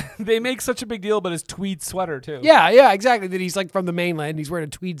roadblock? They make such a big deal about his tweed sweater too. Yeah, exactly. That he's like from the mainland and he's wearing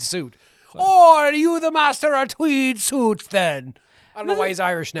a tweed suit. Oh, are you the master of tweed suits then? I don't know why he's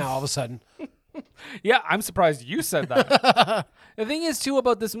Irish now all of a sudden. Yeah, I'm surprised you said that. The thing is, too,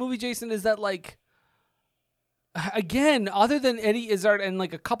 about this movie, Jason, is that, like, again, other than Eddie Izzard and,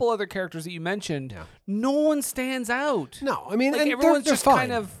 like, a couple other characters that you mentioned, no one stands out. No, I mean, like, and everyone's they're fine.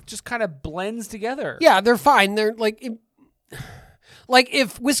 just kind of blends together. Yeah, they're fine. They're, like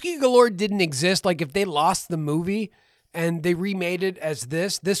if Whiskey Galore didn't exist, like, if they lost the movie and they remade it as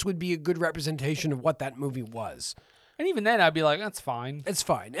this would be a good representation of what that movie was. And even then, I'd be like, that's fine. It's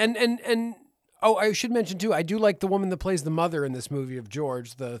fine. And oh, I should mention, too, I do like the woman that plays the mother in this movie of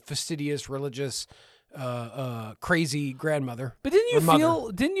George, the fastidious, religious, crazy grandmother. But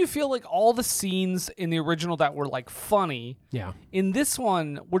didn't you feel like all the scenes in the original that were, like, funny, in this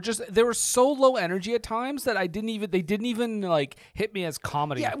one were they were so low energy at times that they didn't even like hit me as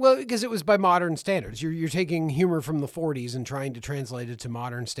comedy. Yeah, well, because it was by modern standards. You're taking humor from the 40s and trying to translate it to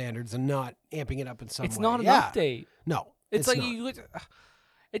modern standards and not amping it up in some way. It's not an update. No. It's like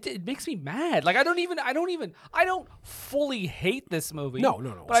it makes me mad. Like I don't fully hate this movie.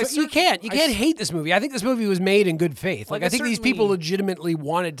 No. But so you can't hate this movie. I think this movie was made in good faith. Like I think these people legitimately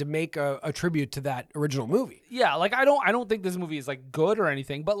wanted to make a tribute to that original movie. Yeah, like I don't think this movie is like good or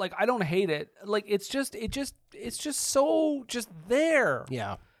anything, but like I don't hate it. Like it's just so just there.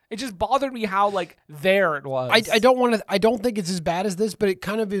 Yeah. It just bothered me how like there it was. I don't think it's as bad as this, but it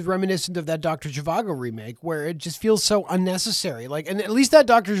kind of is reminiscent of that Dr. Zhivago remake where it just feels so unnecessary. Like, and at least that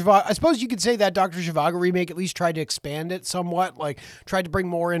Dr. Zhivago, I suppose you could say that Dr. Zhivago remake at least tried to expand it somewhat, like tried to bring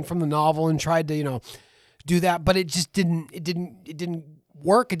more in from the novel and tried to, do that, but it just didn't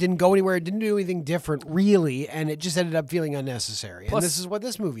work. It didn't go anywhere. It didn't do anything different really. And it just ended up feeling unnecessary. And this is what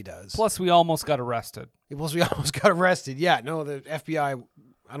this movie does. Plus we almost got arrested. Yeah, the FBI,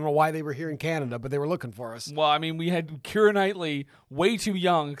 I don't know why they were here in Canada, but they were looking for us. Well, I mean, we had Keira Knightley way too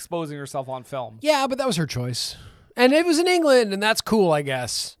young exposing herself on film. Yeah, but that was her choice. And it was in England, and that's cool, I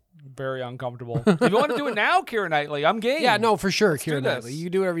guess. Very uncomfortable. If you want to do it now, Keira Knightley, I'm game. Yeah, no, for sure, Let's do Keira this. Knightley. You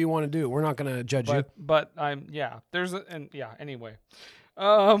do whatever you want to do. We're not going to judge you. But I'm anyway.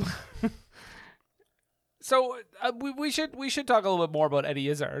 So we should talk a little bit more about Eddie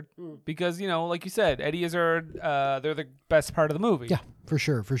Izzard because like you said, Eddie Izzard, they're the best part of the movie. Yeah, for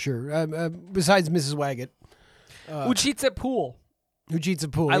sure. Besides Mrs. Waggett, who cheats at pool. Who cheats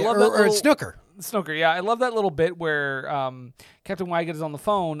at pool? I love or at snooker. Snooker, yeah. I love that little bit where Captain Waggett is on the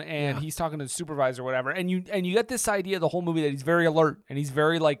phone and he's talking to the supervisor or whatever. And you get this idea the whole movie that he's very alert and he's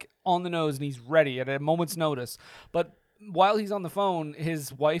very like on the nose and he's ready at a moment's notice. But while he's on the phone,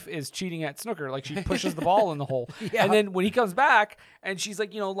 his wife is cheating at snooker. Like she pushes the ball in the hole. Yeah. And then when he comes back and she's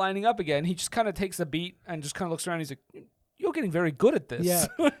like, lining up again, he just kind of takes a beat and just kind of looks around. He's like, you're getting very good at this. Yeah.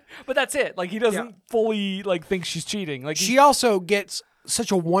 But that's it. Like he doesn't fully like think she's cheating. Like she also gets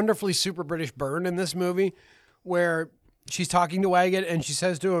such a wonderfully super British burn in this movie where she's talking to Waggett and she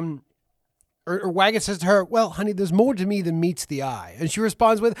says to him, or Waggett says to her, well, honey, there's more to me than meets the eye. And she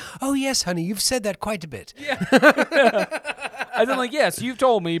responds with, oh, yes, honey, you've said that quite a bit. Yeah. As in, like, yes, you've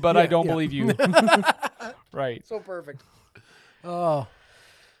told me, but I don't believe you. Right. So perfect. Oh.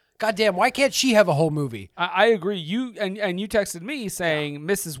 Goddamn, why can't she have a whole movie? I agree. You texted me saying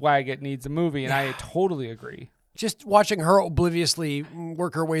Mrs. Waggett needs a movie, and I totally agree. Just watching her obliviously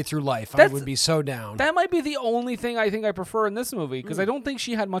work her way through life, I would be so down. That might be the only thing I think I prefer in this movie, because I don't think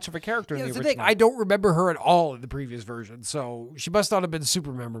she had much of a character in the original. Thing. I don't remember her at all in the previous version, so she must not have been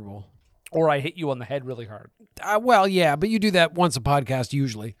super memorable. Or I hit you on the head really hard. Well, yeah, but you do that once a podcast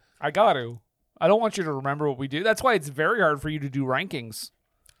usually. I got to. I don't want you to remember what we do. That's why it's very hard for you to do rankings.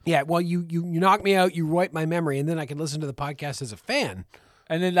 Yeah, well, you knock me out, you wipe my memory, and then I can listen to the podcast as a fan.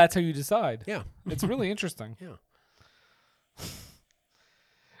 And then that's how you decide. Yeah. It's really interesting. Yeah.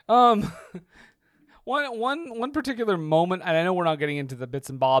 One particular moment, and I know we're not getting into the bits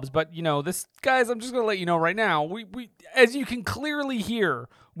and bobs, but this, guys, I'm just gonna let you know right now. We as you can clearly hear,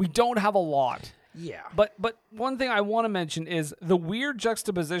 we don't have a lot. Yeah. But one thing I want to mention is the weird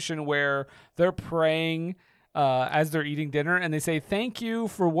juxtaposition where they're praying as they're eating dinner, and they say, thank you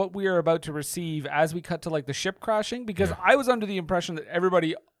for what we are about to receive, as we cut to like the ship crashing, because I was under the impression that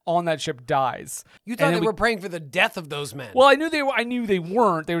everybody on that ship dies. You thought they were praying for the death of those men. Well, I knew they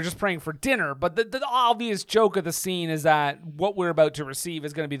weren't. They were just praying for dinner. But the obvious joke of the scene is that what we're about to receive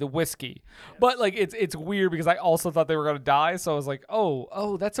is going to be the whiskey. Yes. But like it's weird because I also thought they were going to die. So I was like,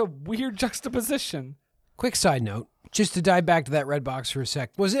 oh, that's a weird juxtaposition. Quick side note, just to dive back to that red box for a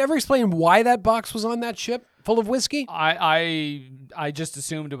sec. Was it ever explained why that box was on that ship full of whiskey? I just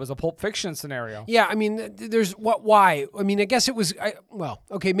assumed it was a Pulp Fiction scenario. Yeah, I mean, there's why? I mean, I guess it was,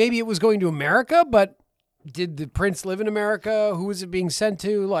 maybe it was going to America, but did the prince live in America? Who was it being sent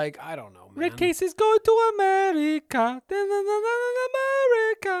to? Like, I don't know, man. Red Case is going to America.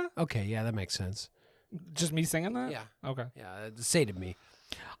 America. Okay, yeah, that makes sense. Just me singing that? Yeah. Okay. Yeah, say to me.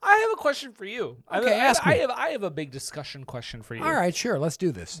 I have a question for you. Okay, ask me. I have a big discussion question for you. All right, sure. Let's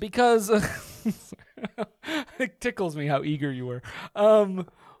do this. Because it tickles me how eager you were.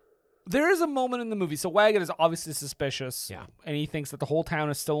 There is a moment in the movie. So Waggett is obviously suspicious. Yeah. And he thinks that the whole town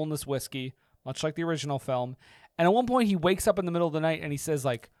has stolen this whiskey, much like the original film. And at one point, he wakes up in the middle of the night and he says,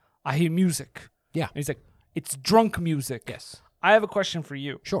 like, I hear music. Yeah. And he's like, it's drunk music. Yes. I have a question for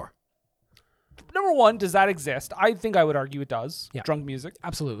you. Sure. Number one, does that exist? I think I would argue it does. Yeah. Drunk music.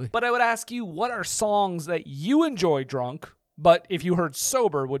 Absolutely. But I would ask you, what are songs that you enjoy drunk, but if you heard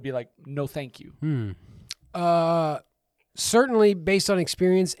sober would be like, no thank you? Certainly, based on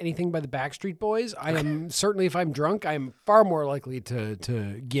experience, anything by the Backstreet Boys. I am certainly, if I'm drunk, I am far more likely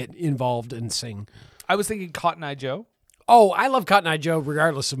to get involved and sing. I was thinking Cotton Eye Joe. Oh, I love Cotton Eye Joe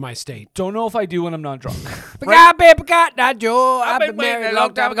regardless of my state. Don't know if I do when I'm not drunk. Cotton Eye Joe, I've been married a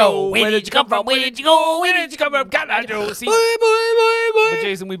long time ago. Where did you come from? Where did you go? Where did you come from? Cotton Eye Joe. See? But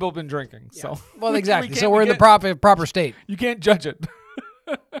Jason, we've both been drinking. Yeah. So well, exactly. So we're in the proper state. You can't judge it.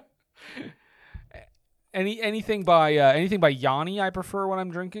 Anything by Yanni I prefer when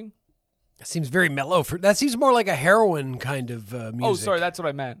I'm drinking. That seems very mellow. That seems more like a heroin kind of music. Oh, sorry, that's what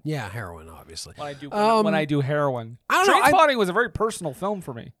I meant. Yeah, heroin, obviously. When I do heroin. I don't know. Trainspotting was a very personal film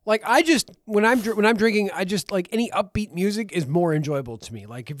for me. Like when I'm drinking, I just like any upbeat music is more enjoyable to me.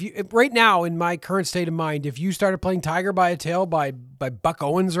 Like if right now in my current state of mind, if you started playing "Tiger by a Tail" by Buck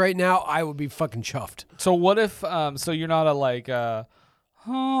Owens right now, I would be fucking chuffed. So what if? So you're not a like.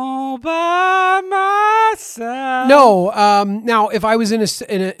 All by myself. No. Now, if I was in a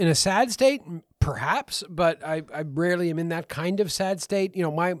sad state, perhaps, but I rarely am in that kind of sad state. You know,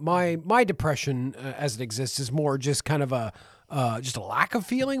 my depression as it exists is more just kind of a just a lack of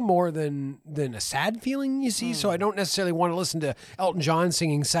feeling more than a sad feeling, you see. So I don't necessarily want to listen to Elton John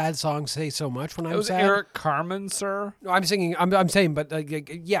singing sad songs say so much when I'm sad. It was Eric Carmen, sir. No, I'm saying, but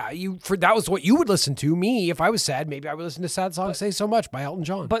that was what you would listen to. Me, if I was sad, maybe I would listen to sad songs say so much by Elton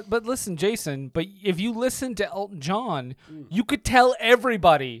John. But listen, Jason, but if you listen to Elton John, you could tell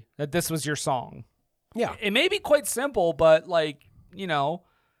everybody that this was your song. Yeah. It may be quite simple, but like, now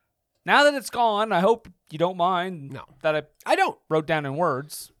that it's gone, I hope you don't mind that I don't wrote down in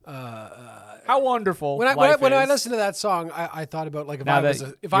words. How wonderful when I listened to that song, I thought about like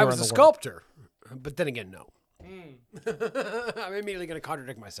if I was a sculptor, but then again, no. I'm immediately going to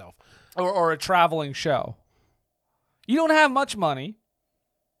contradict myself. Or a traveling show. You don't have much money,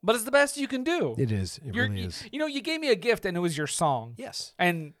 but it's the best you can do. It is. It really is. You gave me a gift and it was your song. Yes.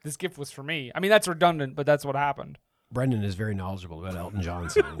 And this gift was for me. I mean, that's redundant, but that's what happened. Brendan is very knowledgeable about Elton John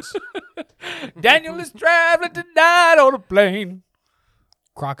songs. Daniel is traveling tonight on a plane.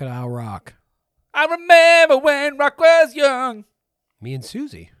 Crocodile Rock. I remember when Rock was young. Me and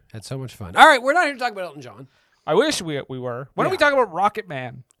Susie had so much fun. All right, we're not here to talk about Elton John. I wish we were. Why don't we talk about Rocket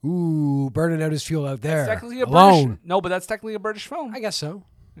Man? Ooh, burning out his fuel out there. That's technically alone. No, but that's technically a British film. I guess so.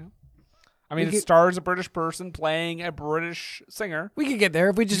 I mean, it stars a British person playing a British singer. We could get there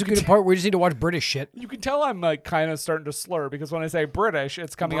if we just get to a part where we just need to watch British shit. You can tell I'm like kind of starting to slur because when I say British,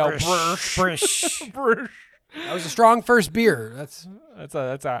 it's coming out British. British. That was a strong first beer. That's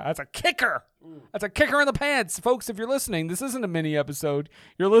a kicker. That's a kicker in the pants, folks. If you're listening, this isn't a mini episode.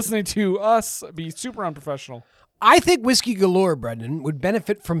 You're listening to us be super unprofessional. I think Whiskey Galore, Brendan, would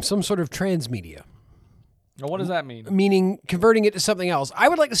benefit from some sort of transmedia. Now, what does that mean? Meaning converting it to something else. I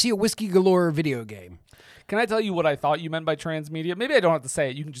would like to see a Whiskey Galore video game. Can I tell you what I thought you meant by transmedia? Maybe I don't have to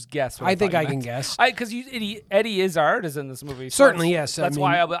say it. You can just guess. What I think I can guess. Because Eddie Izzard is in this movie. So certainly, yes. That's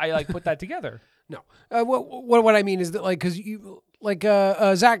why I like put that together. No. What I mean is that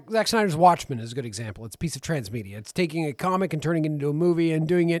because Zack Snyder's Watchmen is a good example. It's a piece of transmedia. It's taking a comic and turning it into a movie and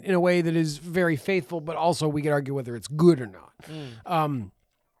doing it in a way that is very faithful, but also we could argue whether it's good or not.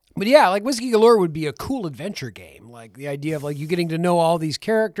 But yeah, like Whiskey Galore would be a cool adventure game. Like the idea of like you getting to know all these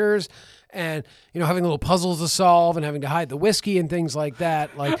characters and, having little puzzles to solve and having to hide the whiskey and things like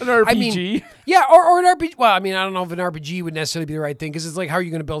that. Like an RPG. Yeah, or an RPG. Well, I mean, I don't know if an RPG would necessarily be the right thing because it's like, how are you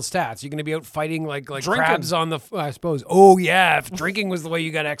going to build stats? You're going to be out fighting like crabs on the, I suppose. Oh yeah, if drinking was the way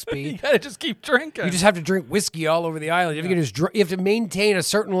you got XP. You got to just keep drinking. You just have to drink whiskey all over the island. You have to maintain a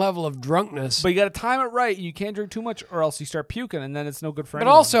certain level of drunkenness. But you got to time it right. You can't drink too much or else you start puking and then it's no good for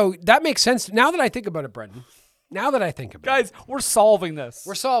anyone. But also, that makes sense. Now that I think about it, Brendan. Now that I think about it. Guys, we're solving this.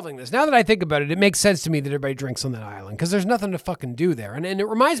 Now that I think about it, it makes sense to me that everybody drinks on that island because there's nothing to fucking do there. And it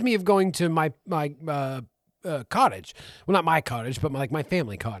reminds me of going to my cottage. Well, not my cottage, but my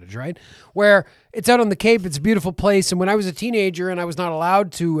family cottage, right? Where it's out on the Cape. It's a beautiful place. And when I was a teenager and I was not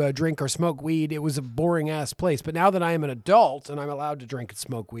allowed to drink or smoke weed, it was a boring-ass place. But now that I am an adult and I'm allowed to drink and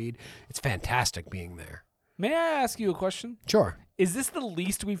smoke weed, it's fantastic being there. May I ask you a question? Sure. Is this the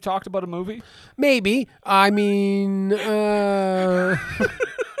least we've talked about a movie? Maybe. I mean, did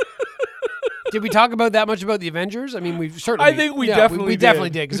we talk about that much about the Avengers? I mean, we've certainly. I think we definitely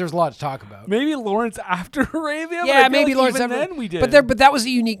did because there's a lot to talk about. Maybe Lawrence after Arabia. Yeah, maybe Lawrence after. Then we did. But that was a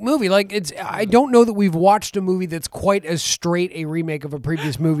unique movie. Like I don't know that we've watched a movie that's quite as straight a remake of a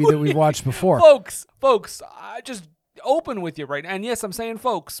previous movie that we've watched before. Folks, I just. Open with you right now. And yes, I'm saying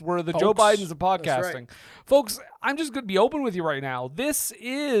we're the Joe Bidens of podcasting. Right. Folks, I'm just going to be open with you right now. There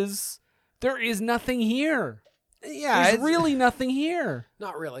is nothing here. Yeah. There's really nothing here.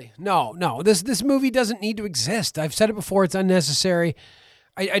 Not really. No. This movie doesn't need to exist. I've said it before. It's unnecessary.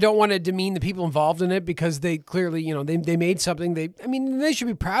 I don't want to demean the people involved in it because they clearly, they made something. They should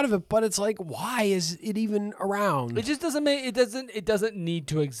be proud of it, but it's like, why is it even around? It just doesn't it doesn't need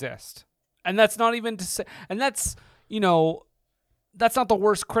to exist. And that's not even to say, and that's, that's not the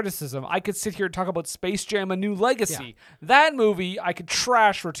worst criticism. I could sit here and talk about Space Jam: A New Legacy. Yeah. That movie I could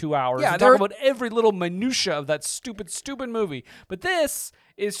trash for 2 hours and talk about every little minutia of that stupid movie. But this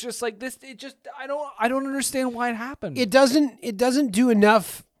is just like this. It just I don't understand why it happened. It doesn't do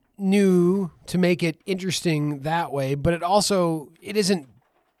enough new to make it interesting that way. But it isn't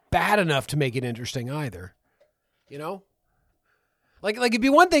bad enough to make it interesting either. Like it'd be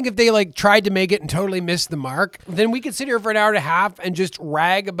one thing if they tried to make it and totally missed the mark. Then we could sit here for an hour and a half and just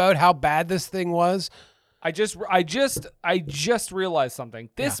rag about how bad this thing was. I just realized something.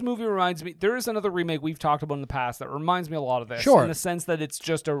 This movie reminds me. There is another remake we've talked about in the past that reminds me a lot of this. Sure. In the sense that it's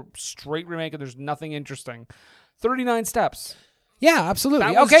just a straight remake and there's nothing interesting. 39 Steps. Yeah,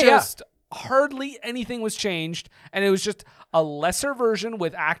 absolutely. That was hardly anything was changed, and it was just a lesser version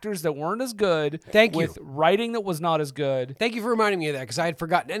with actors that weren't as good. Thank you. With writing that was not as good. Thank you for reminding me of that because I had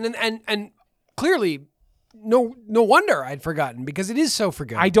forgotten. And clearly, no wonder I'd forgotten because it is so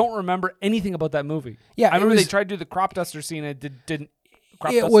forgettable. I don't remember anything about that movie. Yeah, I remember it was- they tried to do the crop duster scene and it didn't.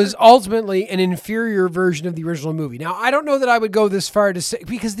 Crop It duster? was ultimately an inferior version of the original movie. Now, I don't know that I would go this far to say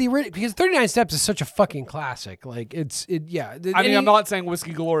because 39 Steps is such a fucking classic. Like I'm not saying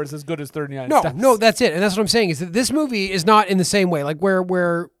Whiskey Galore is as good as 39 No, Steps. no, that's it. And that's what I'm saying is that this movie is not in the same way. Like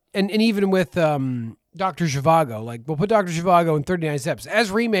where and even with Dr. Zhivago, like we'll put Dr. Zhivago and 39 Steps as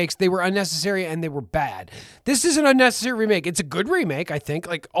remakes, they were unnecessary and they were bad. This is an unnecessary remake. It's a good remake, I think.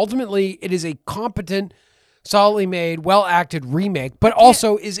 Like ultimately, it is a competent, solidly made, well acted remake, but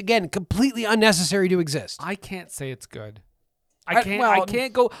also is again completely unnecessary to exist. I can't say it's good. I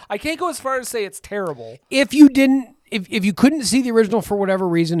can't go as far as say it's terrible. If you didn't, if you couldn't see the original for whatever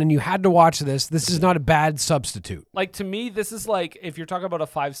reason and you had to watch this is not a bad substitute. Like to me, this is like if you're talking about a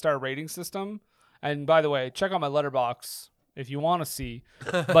 5-star rating system. And by the way, check out my letterbox if you want to see.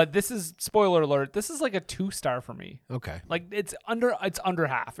 But this is spoiler alert. This is like a 2-star for me. Okay, like it's under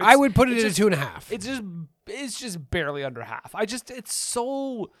half. I would put it at a 2.5. It's just barely under half. It's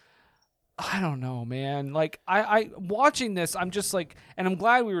so. I don't know, man. Like I watching this, I'm just like, and I'm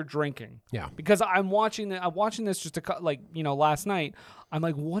glad we were drinking. Yeah. Because I'm watching this just last night. I'm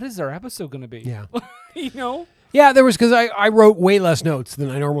like, what is our episode going to be? Yeah. Yeah, there was because I wrote way less notes than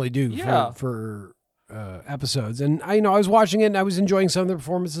I normally do Yeah. for episodes, and I was watching it and I was enjoying some of the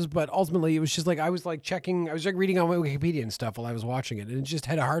performances, but ultimately it was just like I was like reading on my Wikipedia and stuff while I was watching it, and it just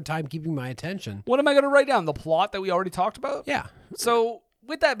had a hard time keeping my attention. What am I going to write down? The plot that we already talked about? Yeah. So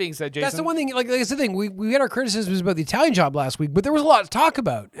with that being said, Jason, That's the one thing. Like that's the thing. We had our criticisms about the Italian Job last week, but there was a lot to talk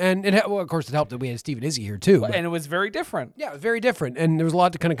about, and of course it helped that we had Stephen Izzy here too. But, and it was very different. yeah, it was very different, and there was a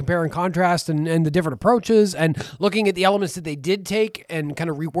lot to kind of compare and contrast, and the different approaches, and looking at the elements that they did take and kind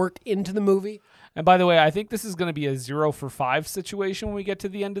of rework into the movie. And by the way, I think this is going to be a 0 for 5 situation when we get to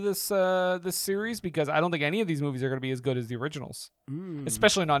the end of this this series, because I don't think any of these movies are going to be as good as the originals,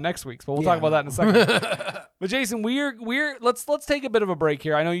 especially not next week's. But we'll talk about that in a second. But Jason, let's take a bit of a break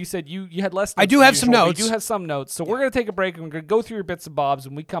here. I know you said you had less. I do have some notes. We do have some notes, so we're going to take a break and we're going to go through your bits and bobs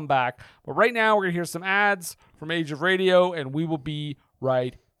when we come back. But right now, we're going to hear some ads from Age of Radio, and we will be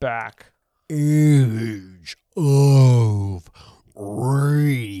right back. Age of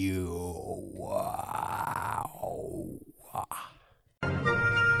Radio. Wow.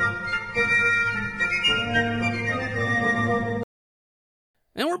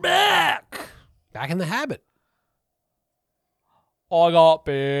 And we're back. Back in the habit. I got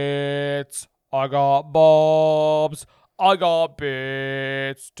bits. I got bobs. I got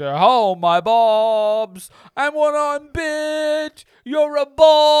bits to hold my bobs. And when I'm bit, you're a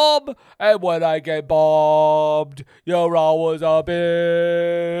bob. And when I get bobbed, you're always a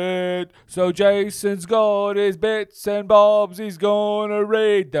bit. So Jason's got his bits and bobs. He's gonna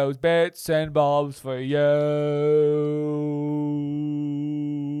read those bits and bobs for you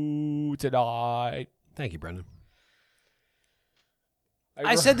tonight. Thank you, Brendan.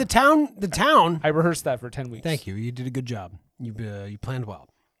 I said the town. I rehearsed that for 10 weeks. Thank you. You did a good job. You planned well.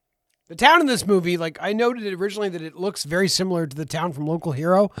 The town in this movie, like I noted it originally that it looks very similar to the town from Local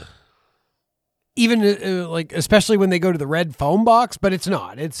Hero. Even like especially when they go to the red phone box, but it's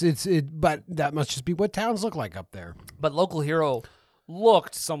not. But that must just be what towns look like up there. But Local Hero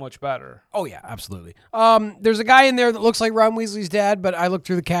looked so much better. Oh yeah, absolutely. There's a guy in there that looks like Ron Weasley's dad, but I looked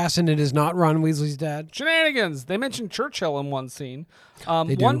through the cast and it is not Ron Weasley's dad. Shenanigans. They mentioned Churchill in one scene.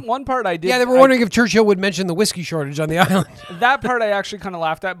 They do. One part I did. Yeah, they were wondering if Churchill would mention the whiskey shortage on the island. That part I actually kind of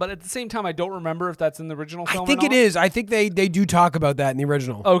laughed at, but at the same time, I don't remember if that's in the original film. I think it is. I think they do talk about that in the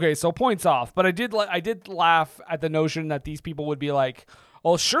original. Okay, so points off. But I did laugh at the notion that these people would be like,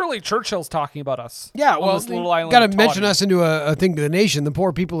 "Oh, surely Churchill's talking about us." Yeah, on well, this little island got to of mention Toddy. us into a thing to the nation. The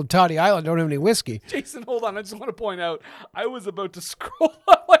poor people of Toddy Island don't have any whiskey. Jason, hold on. I just want to point out, I was about to scroll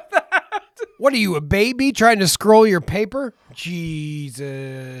up like that. What are you, a baby trying to scroll your paper?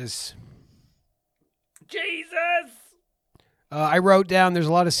 Jesus. I wrote down there's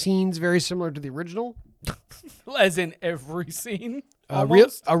a lot of scenes very similar to the original. As in every scene. A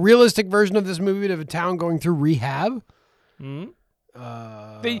realistic version of this movie of a town going through rehab. They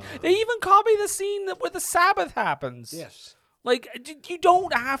even copy the scene where the Sabbath happens. Yes. Like, you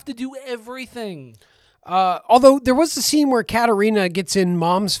don't have to do everything. Although there was a scene where Katerina gets in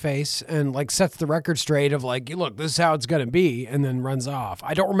Mom's face and like sets the record straight of like, look, this is how it's going to be, and then runs off.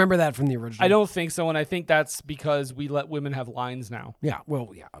 I don't remember that from the original. I don't think so, and I think that's because we let women have lines now. Yeah, well,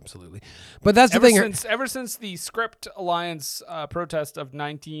 yeah, absolutely. But that's the thing. Ever since the Script Alliance protest of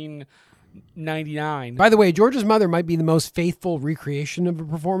 19 99. By the way, George's mother might be the most faithful recreation of a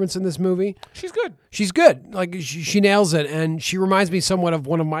performance in this movie. She's good. She's good. Like she nails it, and she reminds me somewhat of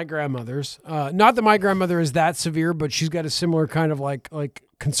one of my grandmothers. Not that my grandmother is that severe, but she's got a similar kind of like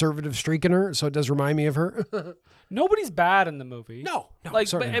conservative streak in her, so it does remind me of her. Nobody's bad in the movie. No, like,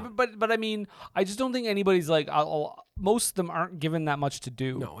 certainly not. but I mean, I just don't think anybody's like. Most of them aren't given that much to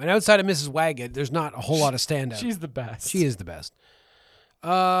do. No, and outside of Mrs. Waggett, there's not a whole lot of standout. She's the best. She is the best.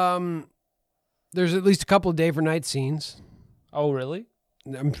 There's at least a couple of day for night scenes. Oh, really?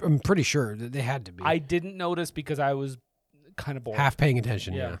 I'm pretty sure that they had to be. I didn't notice because I was kind of bored. Half paying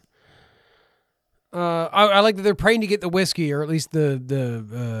attention. Yeah. I like that they're praying to get the whiskey, or at least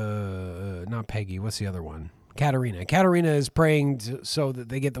the not Peggy. What's the other one? Katerina. Katerina is praying so that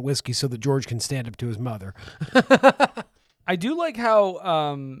they get the whiskey so that George can stand up to his mother. I do like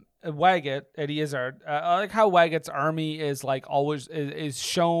how Waggett, Eddie Izzard, I like how Waggett's army is like always is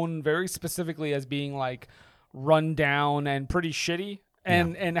shown very specifically as being like run down and pretty shitty.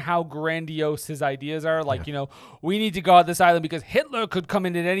 And how grandiose his ideas are. Like, you know, we need to guard this island because Hitler could come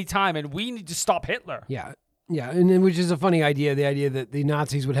in at any time and we need to stop Hitler. Yeah. Yeah, and which is a funny idea, the idea that the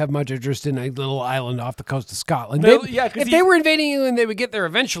Nazis would have much interest in a little island off the coast of Scotland. If they were invading England, they would get there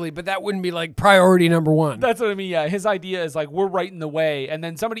eventually, but that wouldn't be like priority number one. That's what I mean, yeah. His idea is like, we're right in the way. And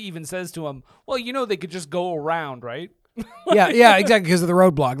then somebody even says to him, well, you know, they could just go around, right? yeah, exactly, because of the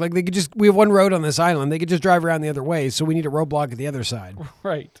roadblock. Like, we have one road on this island. They could just drive around the other way, so we need a roadblock at the other side.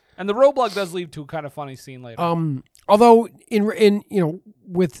 Right. And the roadblock does lead to a kind of funny scene later. Although in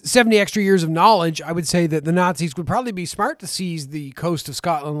with 70 extra years of knowledge, I would say that the Nazis would probably be smart to seize the coast of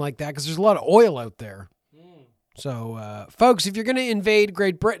Scotland like that because there's a lot of oil out there. So, folks, if you're going to invade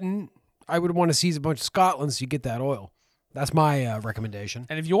Great Britain, I would want to seize a bunch of Scotland so you get that oil. That's my recommendation.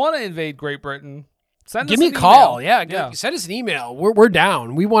 And if you want to invade Great Britain, give me a call. Yeah, send us an email. We're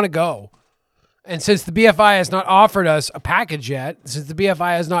down. We want to go. And since the BFI has not offered us a package yet, since the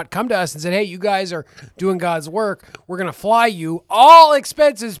BFI has not come to us and said, hey, you guys are doing God's work, we're going to fly you, all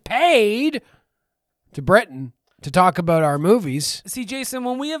expenses paid, to Britain to talk about our movies. See, Jason,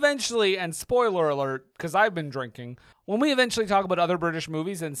 when we eventually, and spoiler alert, because I've been drinking, when we eventually talk about other British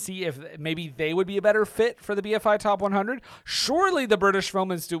movies and see if maybe they would be a better fit for the BFI Top 100, surely the British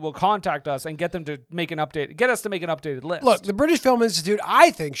Film Institute will contact us and get us to make an updated list. Look, the British Film Institute,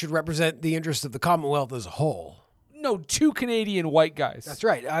 I think, should represent the interests of the Commonwealth as a whole. No, 2 Canadian white guys. That's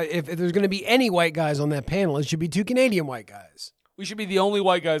right. If there's going to be any white guys on that panel, it should be 2 Canadian white guys. We should be the only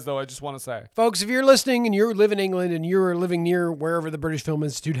white guys, though, I just want to say. Folks, if you're listening and you live in England and you're living near wherever the British Film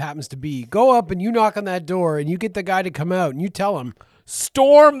Institute happens to be, go up and you knock on that door and you get the guy to come out and you tell him,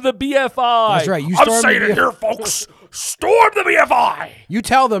 storm the BFI. That's right. I'm saying it here, folks. Storm the BFI. You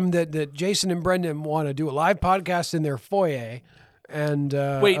tell them that Jason and Brendan want to do a live podcast in their foyer. And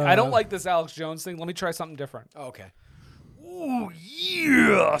wait, I don't like this Alex Jones thing. Let me try something different. Oh, okay. Oh,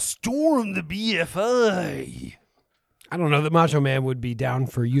 yeah. Storm the BFI. I don't know that Macho Man would be down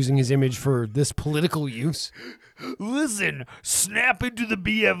for using his image for this political use. Listen, snap into the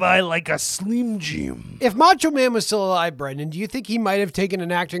BFI like a Slim Jim. If Macho Man was still alive, Brendan, do you think he might have taken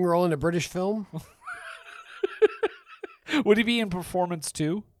an acting role in a British film? Would he be in Performance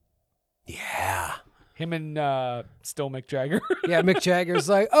 2? Yeah. Him and still Mick Jagger. Yeah, Mick Jagger's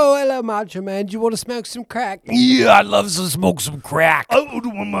like, oh, hello, Macho Man. Do you want to smoke some crack? Yeah, I'd love to smoke some crack. I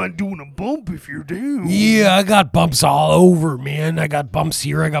wouldn't mind doing a bump if you're down. Yeah, I got bumps all over, man. I got bumps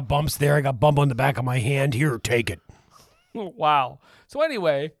here. I got bumps there. I got bump on the back of my hand. Here, take it. Wow. So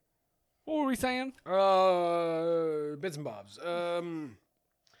anyway, what were we saying? Bits and bobs.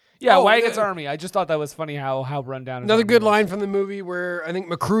 Yeah, Waggett's Army. I just thought that was funny how run down. Another good line from the movie where I think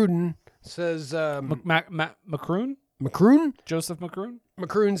Macroon says... Macroon? Macroon? Joseph Macroon?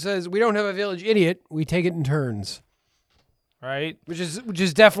 Macroon says, we don't have a village idiot. We take it in turns. Right? Which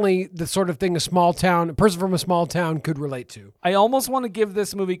is definitely the sort of thing a person from a small town could relate to. I almost want to give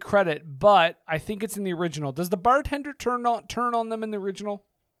this movie credit, but I think it's in the original. Does the bartender turn on them in the original?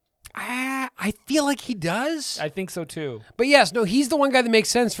 I feel like he does. I think so too. But yes, no, he's the one guy that makes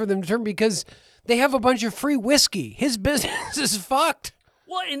sense for them to turn because they have a bunch of free whiskey. His business is fucked.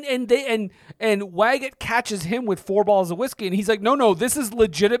 Well, and Waggett catches him with 4 bottles of whiskey, and he's like, no, this is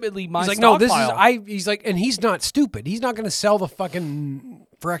legitimately my stockpile. He's like, and he's not stupid. He's not going to sell the fucking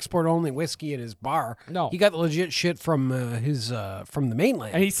for export only whiskey at his bar. No, he got the legit shit from from the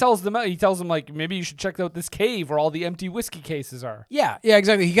mainland. And he sells them out. He tells them like, maybe you should check out this cave where all the empty whiskey cases are. Yeah,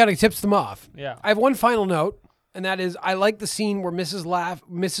 exactly. He tips them off. Yeah. I have one final note. And that is, I like the scene where Mrs.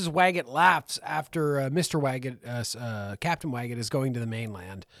 Waggett laughs after Mr. Waggett, Captain Waggett, is going to the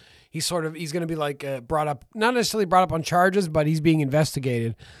mainland. he's going to be like brought up, not necessarily brought up on charges, but he's being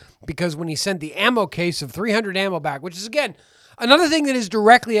investigated because when he sent the ammo case of 300 ammo back, which is again another thing that is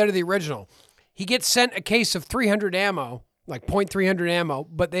directly out of the original, he gets sent a case of 300 ammo, like .300 ammo,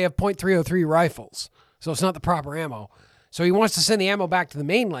 but they have .303 rifles, so it's not the proper ammo. So he wants to send the ammo back to the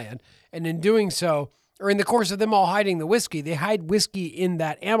mainland, and in doing so, or in the course of them all hiding the whiskey, they hide whiskey in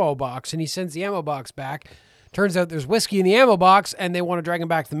that ammo box, and he sends the ammo box back. Turns out there's whiskey in the ammo box, and they want to drag him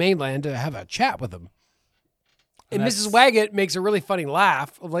back to the mainland to have a chat with him. And Mrs. Waggett makes a really funny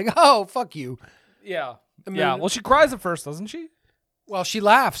laugh of like, oh, fuck you. Yeah. I mean, Well, she cries at first, doesn't she? Well, she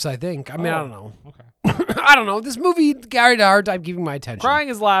laughs, I think. I mean, I don't know. Okay. I don't know. This movie carried a hard time keeping my attention. Crying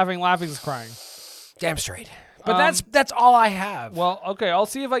is laughing. Laughing is crying. Damn straight. But that's all I have. Well, okay. I'll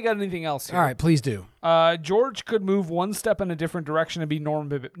see if I got anything else here. All right, please do. George could move one step in a different direction and be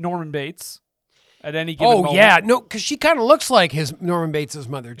Norman Bates at any given moment. Oh, yeah. No, because she kind of looks like Norman Bates'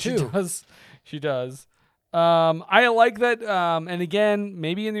 mother, too. She does. I like that, and again,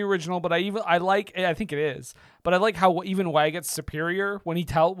 maybe in the original, but I think it is. But I like how even Waggett's superior, when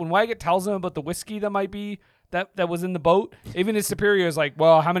Waggett tells him about the whiskey that might be that was in the boat, even his superior is like,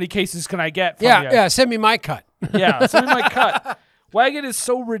 well, how many cases can I get from you? Yeah, send me my cut. Yeah, send me my cut. Waggett is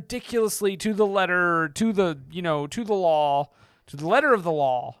so ridiculously to the letter, to the law, to the letter of the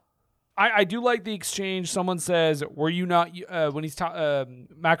law. I do like the exchange. Someone says, "Were you not?" When he's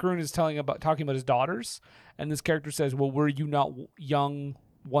Macaroon is talking about his daughters, and this character says, "Well, were you not young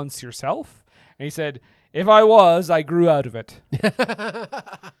once yourself?" And he said, "If I was, I grew out of it." That's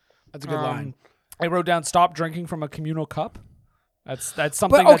a good line. I wrote down, "Stop drinking from a communal cup." That's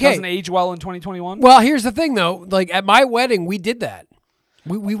something that doesn't age well in 2021. Well, here's the thing, though. Like at my wedding, we did that.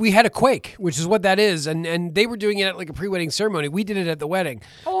 We had a quake, which is what that is, and they were doing it at like a pre-wedding ceremony. We did it at the wedding.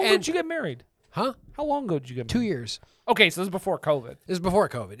 How long ago did you get married? Huh? How long ago did you get married? 2 years. Okay, so this is before COVID. This is before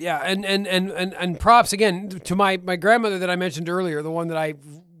COVID, yeah. And props again to my grandmother that I mentioned earlier, the one that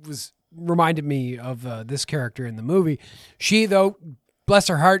reminded me of this character in the movie. She, though, bless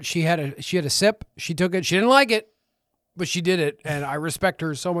her heart, she had a sip. She took it. She didn't like it, but she did it, and I respect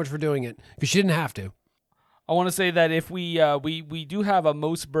her so much for doing it because she didn't have to. I want to say that if we do have a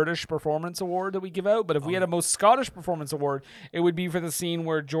most British performance award that we give out, but if we had a most Scottish performance award, it would be for the scene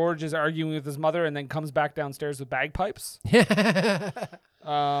where George is arguing with his mother and then comes back downstairs with bagpipes.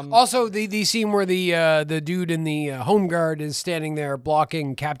 Also, the scene where the dude in the home guard is standing there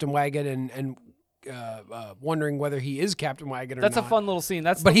blocking Captain Waggett and wondering whether he is Captain Waggett or That's not. A fun little scene.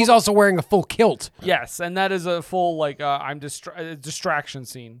 But he's also wearing a full kilt. Yes, and that is a full distraction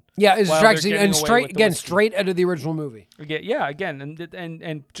scene. Yeah, it's a distraction scene, and straight out of the original movie. Yeah, again,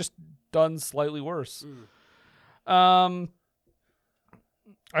 and just done slightly worse. I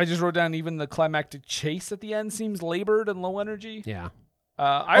just wrote down even the climactic chase at the end seems labored and low energy. Yeah.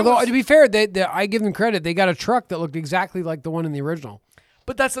 Although to be fair, I give them credit. They got a truck that looked exactly like the one in the original.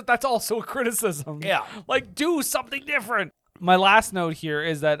 But that's also a criticism. Yeah. Like, do something different. My last note here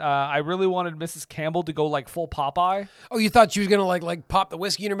is that I really wanted Mrs. Campbell to go like full Popeye. Oh, you thought she was gonna like pop the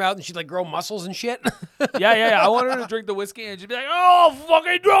whiskey in her mouth and she'd like grow muscles and shit? Yeah. I wanted her to drink the whiskey and she'd be like, "Oh,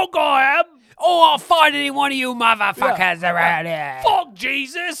 fucking drunk I am. Oh, I'll find any one of you motherfuckers around here. Fuck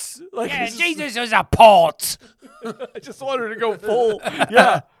Jesus. Like, yeah, Jesus is a port." I just wanted her to go full.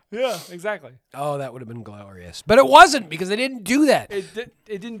 Yeah, exactly. Oh, that would have been glorious. But it wasn't because they didn't do that. It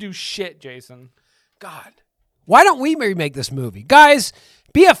didn't do shit, Jason. God. Why don't we remake this movie? Guys,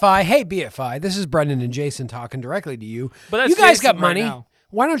 BFI, hey BFI, this is Brendan and Jason talking directly to you. But you guys Jason got money. Right now.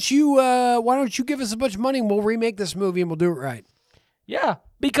 Why don't you give us a bunch of money and we'll remake this movie and we'll do it right? Yeah,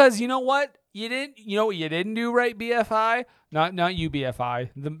 because you know what? You know what you didn't do right, BFI? Not you,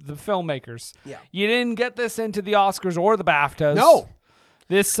 BFI, the filmmakers. Yeah. You didn't get this into the Oscars or the BAFTAs. No.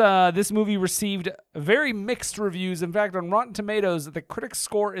 This movie received very mixed reviews. In fact, on Rotten Tomatoes, the critic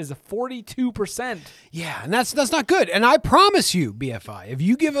score is 42%. Yeah, and that's not good. And I promise you, BFI, if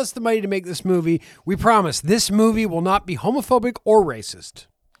you give us the money to make this movie, we promise this movie will not be homophobic or racist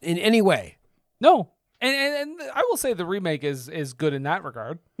in any way. No. And I will say the remake is good in that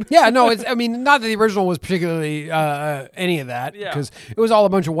regard. Yeah, no, not that the original was particularly any of that, because it was all a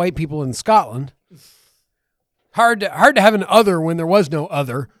bunch of white people in Scotland. Hard to have an other when there was no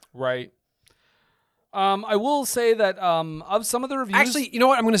other. Right. I will say that of some of the reviews... Actually, you know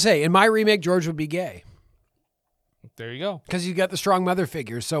what I'm going to say? In my remake, George would be gay. There you go. Because he's got the strong mother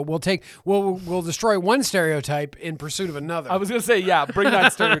figure. So we'll destroy one stereotype in pursuit of another. I was going to say, yeah, bring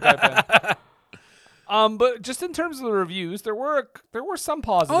that stereotype in. But just in terms of the reviews, there were some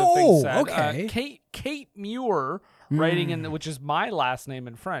positive things said. Okay. Kate Muir, writing in which is my last name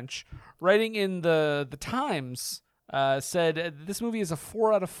in French, writing in the Times, said this movie is a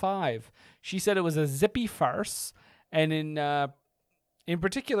 4 out of 5. She said it was a zippy farce, and in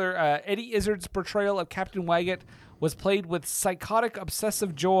particular, Eddie Izzard's portrayal of Captain Waggett was played with psychotic,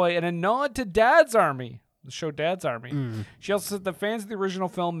 obsessive joy and a nod to Dad's Army, the show Dad's Army. She also said the fans of the original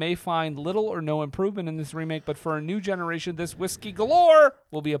film may find little or no improvement in this remake, but for a new generation, this whiskey galore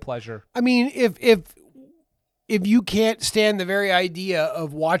will be a pleasure. I mean, if you can't stand the very idea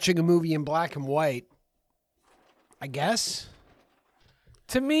of watching a movie in black and white, I guess.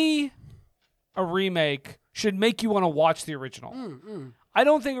 To me, a remake should make you want to watch the original. I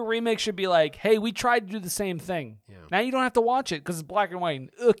don't think a remake should be like, hey, we tried to do the same thing. Yeah. Now you don't have to watch it because it's black and white and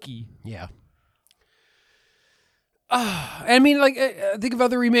icky. Yeah. I mean, like, think of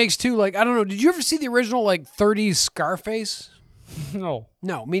other remakes too. Like, I don't know. Did you ever see the original, like, 30s Scarface? No.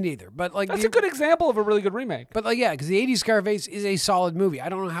 No, me neither. But like, that's a good example of a really good remake. But like, yeah, because the 80s Scarface is a solid movie. I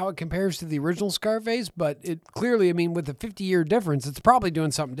don't know how it compares to the original Scarface, but it clearly, I mean, with a 50-year difference, it's probably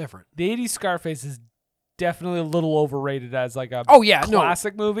doing something different. The 80s Scarface is definitely a little overrated as like a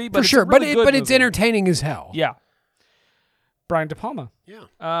classic movie, but for sure. It's a really good it's movie. Entertaining as hell. Yeah. Brian De Palma.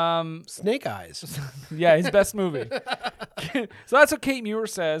 Yeah. Snake Eyes. Yeah, his best movie. So that's what Kate Muir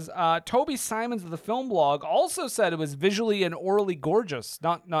says. Toby Simons of the Film Blog also said it was visually and orally gorgeous.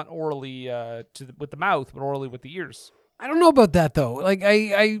 Not orally with the mouth, but orally with the ears. I don't know about that though. Like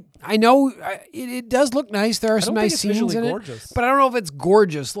I know it does look nice. There are some nice scenes in it, but I don't know if it's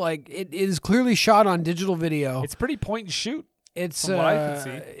gorgeous. Like it is clearly shot on digital video. It's pretty point and shoot. It's from what I can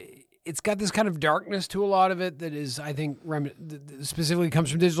see. It's got this kind of darkness to a lot of it that is, I think, specifically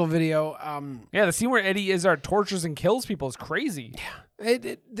comes from digital video. Yeah, the scene where Eddie Izzard tortures and kills people is crazy.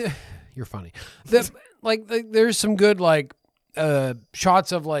 Yeah, you're funny. There's some good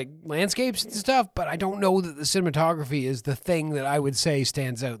shots of like landscapes and stuff, but I don't know that the cinematography is the thing that I would say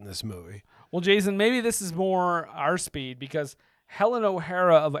stands out in this movie. Well, Jason, maybe this is more our speed because Helen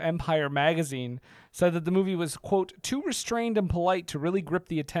O'Hara of Empire Magazine said that the movie was, quote, too restrained and polite to really grip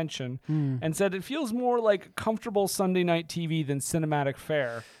the attention, and said it feels more like comfortable Sunday night TV than cinematic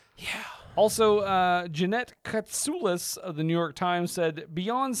fare. Yeah. Also, Jeanette Katsoulis of the New York Times said,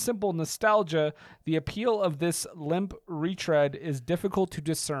 beyond simple nostalgia, the appeal of this limp retread is difficult to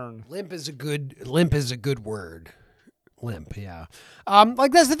discern. Limp is a good word. Limp, yeah.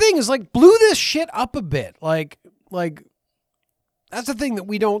 That's the thing is like blew this shit up a bit. Like that's the thing that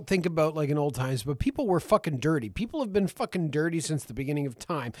we don't think about like in old times, but people were fucking dirty. People have been fucking dirty since the beginning of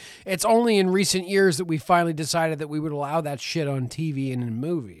time. It's only in recent years that we finally decided that we would allow that shit on TV and in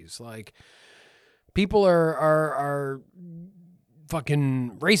movies. Like people are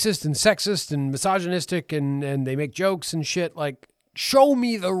fucking racist and sexist and misogynistic and they make jokes and shit. Like, show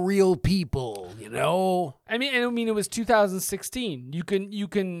me the real people, you know? I mean, it was 2016. You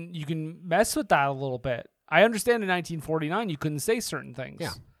can mess with that a little bit. I understand in 1949 you couldn't say certain things.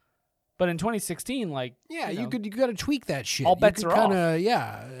 Yeah. But in 2016, like, you got to tweak that shit. All bets are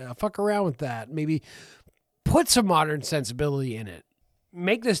off. Fuck around with that. Maybe put some modern sensibility in it.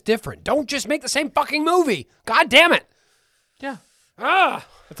 Make this different. Don't just make the same fucking movie. God damn it. Yeah. Ah,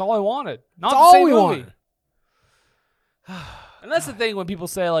 that's all I wanted. Not that's the all same we movie. wanted. And that's the thing when people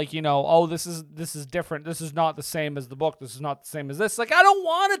say like, oh, this is different. This is not the same as the book. This is not the same as this. Like, I don't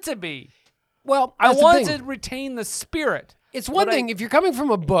want it to be. Well, I want to retain the spirit. It's one thing if you're coming from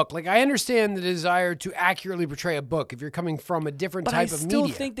a book. Like, I understand the desire to accurately portray a book if you're coming from a different type of media. But I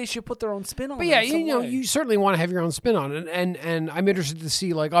still think they should put their own spin on it. But yeah, you certainly want to have your own spin on it. And I'm interested to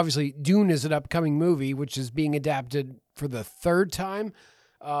see, like, obviously, Dune is an upcoming movie, which is being adapted for the third time.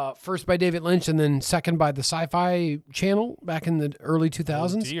 First by David Lynch and then second by the Sci-Fi Channel back in the early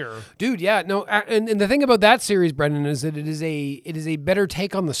 2000s. Oh, dear. Dude, yeah. No, and the thing about that series, Brendan, is that it is a better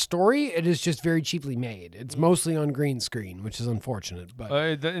take on the story. It is just very cheaply made. It's mostly on green screen, which is unfortunate.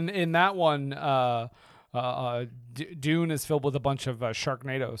 But in that one, Dune is filled with a bunch of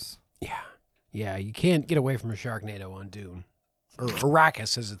Sharknadoes. Yeah. Yeah, you can't get away from a Sharknado on Dune. Or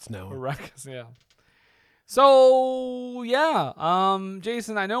Arrakis, as it's known. Arrakis, yeah. So, yeah,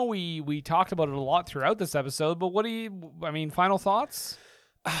 Jason, I know we talked about it a lot throughout this episode, but final thoughts?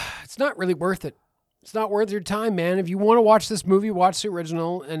 It's not really worth it. It's not worth your time, man. If you want to watch this movie, watch the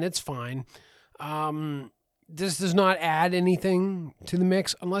original, and it's fine. This does not add anything to the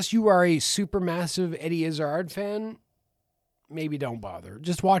mix. Unless you are a super massive Eddie Izzard fan, maybe don't bother.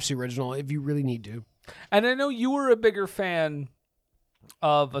 Just watch the original if you really need to. And I know you were a bigger fan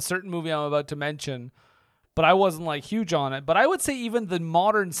of a certain movie I'm about to mention, but I wasn't like huge on it. But I would say even the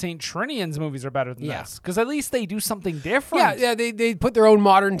modern Saint Trinian's movies are better than this because at least they do something different. Yeah, they put their own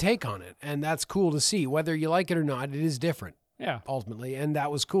modern take on it, and that's cool to see. Whether you like it or not, it is different. Yeah, ultimately, and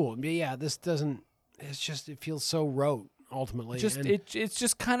that was cool. But yeah, this doesn't it feels so rote ultimately. It's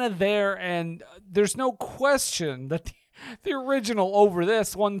just kind of there, and there's no question that the original over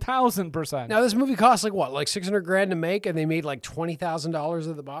this 1,000%. Now this movie cost like what, like $600,000 to make, and they made like $20,000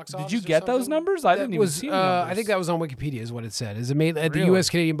 at the box office. Did you get those numbers? I didn't even see the numbers. I think that was on Wikipedia, is what it said. Is it made at the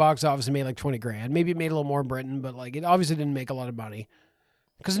U.S. Canadian box office? It made like $20,000. Maybe it made a little more in Britain, but like it obviously didn't make a lot of money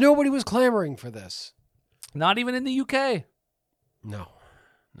because nobody was clamoring for this. Not even in the UK. No.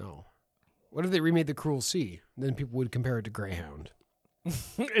 What if they remade The Cruel Sea? Then people would compare it to Greyhound.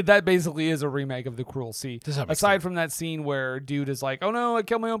 That basically is a remake of The Cruel Sea. Aside from that scene where dude is like, "Oh no, I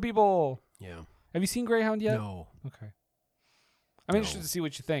killed my own people." Yeah. Have you seen Greyhound yet? No. Okay. I'm interested to see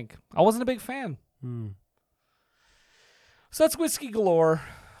what you think. I wasn't a big fan. So that's Whiskey Galore.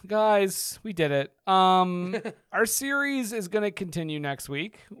 Guys, we did it. Our series is going to continue next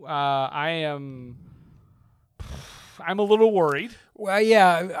week. I'm a little worried. Well,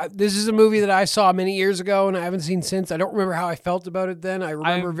 yeah, this is a movie that I saw many years ago and I haven't seen since. I don't remember how I felt about it then. I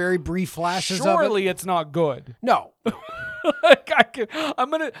remember very brief flashes of it. Surely it's not good. No. I'm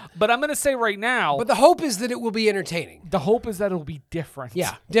gonna say right now. But the hope is that it will be entertaining. The hope is that it'll be different.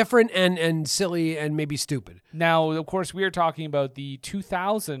 Yeah, different and silly and maybe stupid. Now, of course, we are talking about the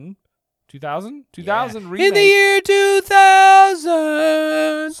 2000 remake. In the year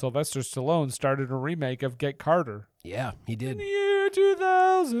 2000, Sylvester Stallone started a remake of Get Carter. Yeah, he did. In the year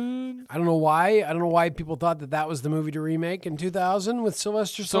 2000. I don't know why people thought that was the movie to remake in 2000 with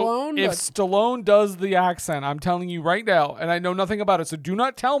Sylvester Stallone. If Stallone does the accent, I'm telling you right now, and I know nothing about it, so do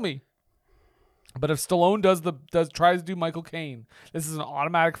not tell me. But if Stallone tries to do Michael Caine, this is an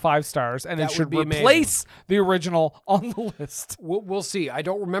automatic 5 stars, and it should replace the original on the list. We'll see. I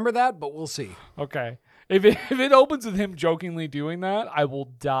don't remember that, but we'll see. Okay. If it opens with him jokingly doing that, I will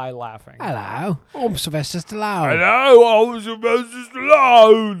die laughing. Hello, I'm Sylvester Stallone. Hello, I'm Sylvester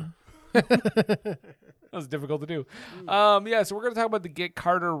Stallone. That was difficult to do. So we're going to talk about the Get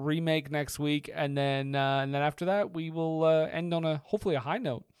Carter remake next week, and then after that, we will end on hopefully a high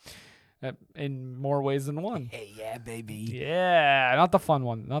note. In more ways than one. Hey, yeah, baby. Yeah, not the fun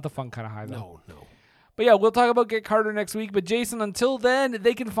one. Not the fun kind of high, though. No. But yeah, we'll talk about Get Carter next week. But Jason, until then,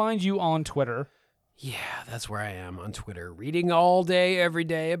 they can find you on Twitter. Yeah, that's where I am, on Twitter. Reading all day, every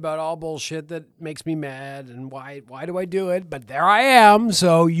day about all bullshit that makes me mad and why do I do it? But there I am,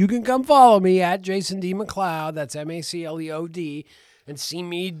 so you can come follow me at Jason D. McLeod. That's MacLeod. And see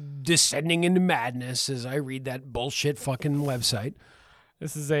me descending into madness as I read that bullshit fucking website.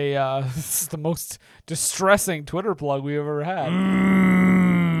 This is this is the most distressing Twitter plug we've ever had.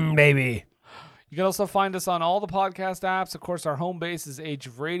 Baby. You can also find us on all the podcast apps. Of course, our home base is Age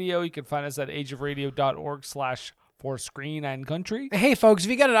of Radio. You can find us at ageofradio.org/forscreenandcountry. Hey, folks,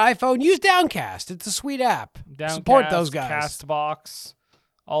 if you got an iPhone, use Downcast. It's a sweet app. Downcast, support those guys. Castbox,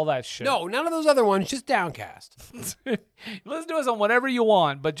 all that shit. No, none of those other ones, just Downcast. Listen to us on whatever you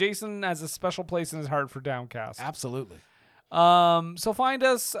want, but Jason has a special place in his heart for Downcast. Absolutely. So find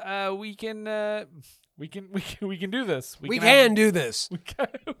us. We can do this. We can do this.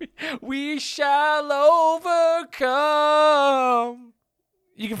 We shall overcome.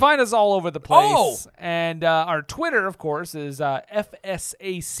 You can find us all over the place. And our Twitter, of course, is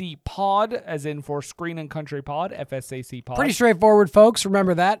FSAC Pod, as in for Screen and Country Pod. FSAC Pod. Pretty straightforward, folks.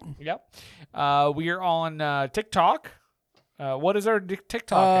 Remember that. Yep. We are on TikTok. What is our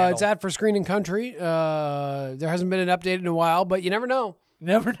TikTok handle? It's at For Screen and Country. There hasn't been an update in a while, but you never know.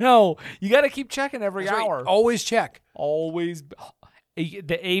 Never know. You got to keep checking every hour. Right. Always check. Always.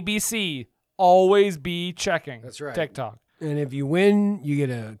 The ABC. Always be checking. That's right. TikTok. And if you win, you get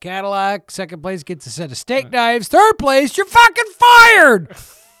a Cadillac. Second place gets a set of steak knives. Third place, you're fucking fired.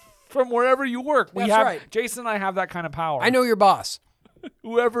 From wherever you work. That's right. Jason and I have that kind of power. I know your boss.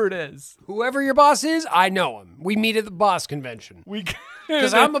 Whoever it is. Whoever your boss is, I know him. We meet at the boss convention.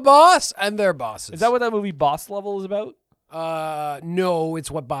 Because I'm a boss and they're bosses. Is that what that movie Boss Level is about? No, it's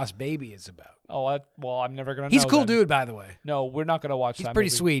what Boss Baby is about. Oh, well, I'm never going to know. He's a cool then. dude, by the way. No, we're not going to watch that He's pretty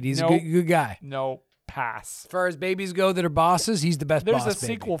movie. sweet. He's a good guy. No, pass. As far as babies go that are bosses, he's the best boss There's a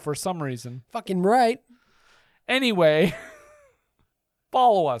baby. sequel for some reason. Fucking right. Anyway,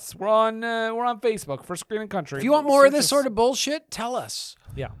 follow us. We're on Facebook for Screen and Country. If you want more of this sort of bullshit, tell us.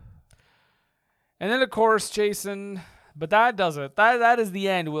 Yeah. And then, of course, Jason, but that does it. That is the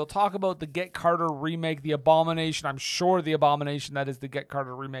end. We'll talk about the Get Carter remake, the abomination. I'm sure the abomination that is the Get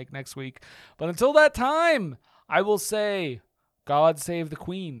Carter remake next week. But until that time, I will say, God save the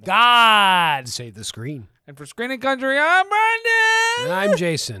Queen. God save the screen. And for Screen and Country, I'm Brendan. And I'm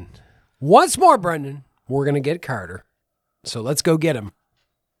Jason. Once more, Brendan, we're going to get Carter. So let's go get him.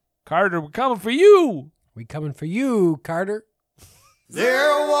 Carter, we're coming for you. We coming for you, Carter.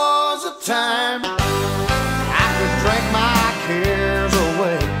 There was a time I could drink my cares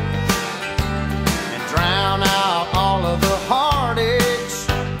away and drown out all of the heartaches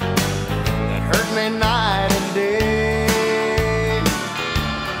that hurt me night and day.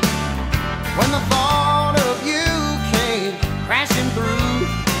 When the thought of you came crashing through,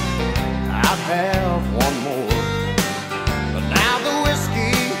 I'd have one more. But now the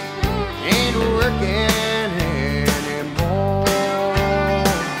whiskey ain't working anymore.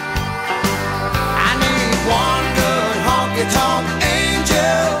 I need one good honky-tonk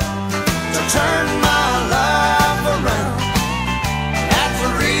angel to turn my life around. That's a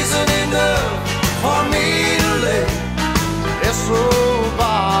reason enough for me to lay this old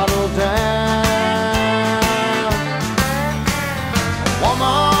bottle down. A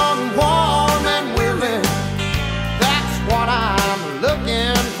woman warm and willing, that's what I'm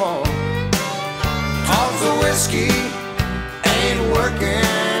looking for. 'Cause the whiskey ain't working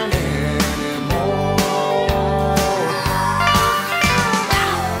anymore.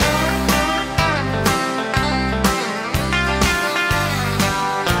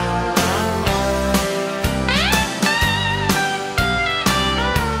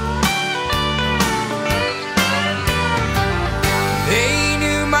 They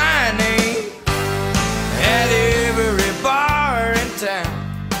knew my name at every bar in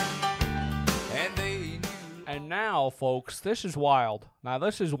town. And they knew. And now, folks, this is wild. Now,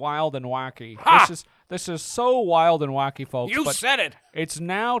 this is wild and wacky. Ha! This is so wild and wacky, folks. You but said it. It's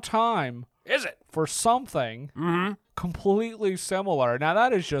now time Is it? for something completely similar. Now,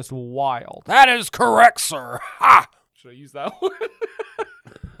 that is just wild. That is correct, sir. Ha! Should I use that one?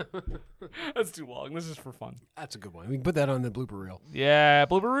 That's too long. This is for fun. That's a good one. We can put that on the blooper reel. Yeah,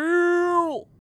 blooper reel.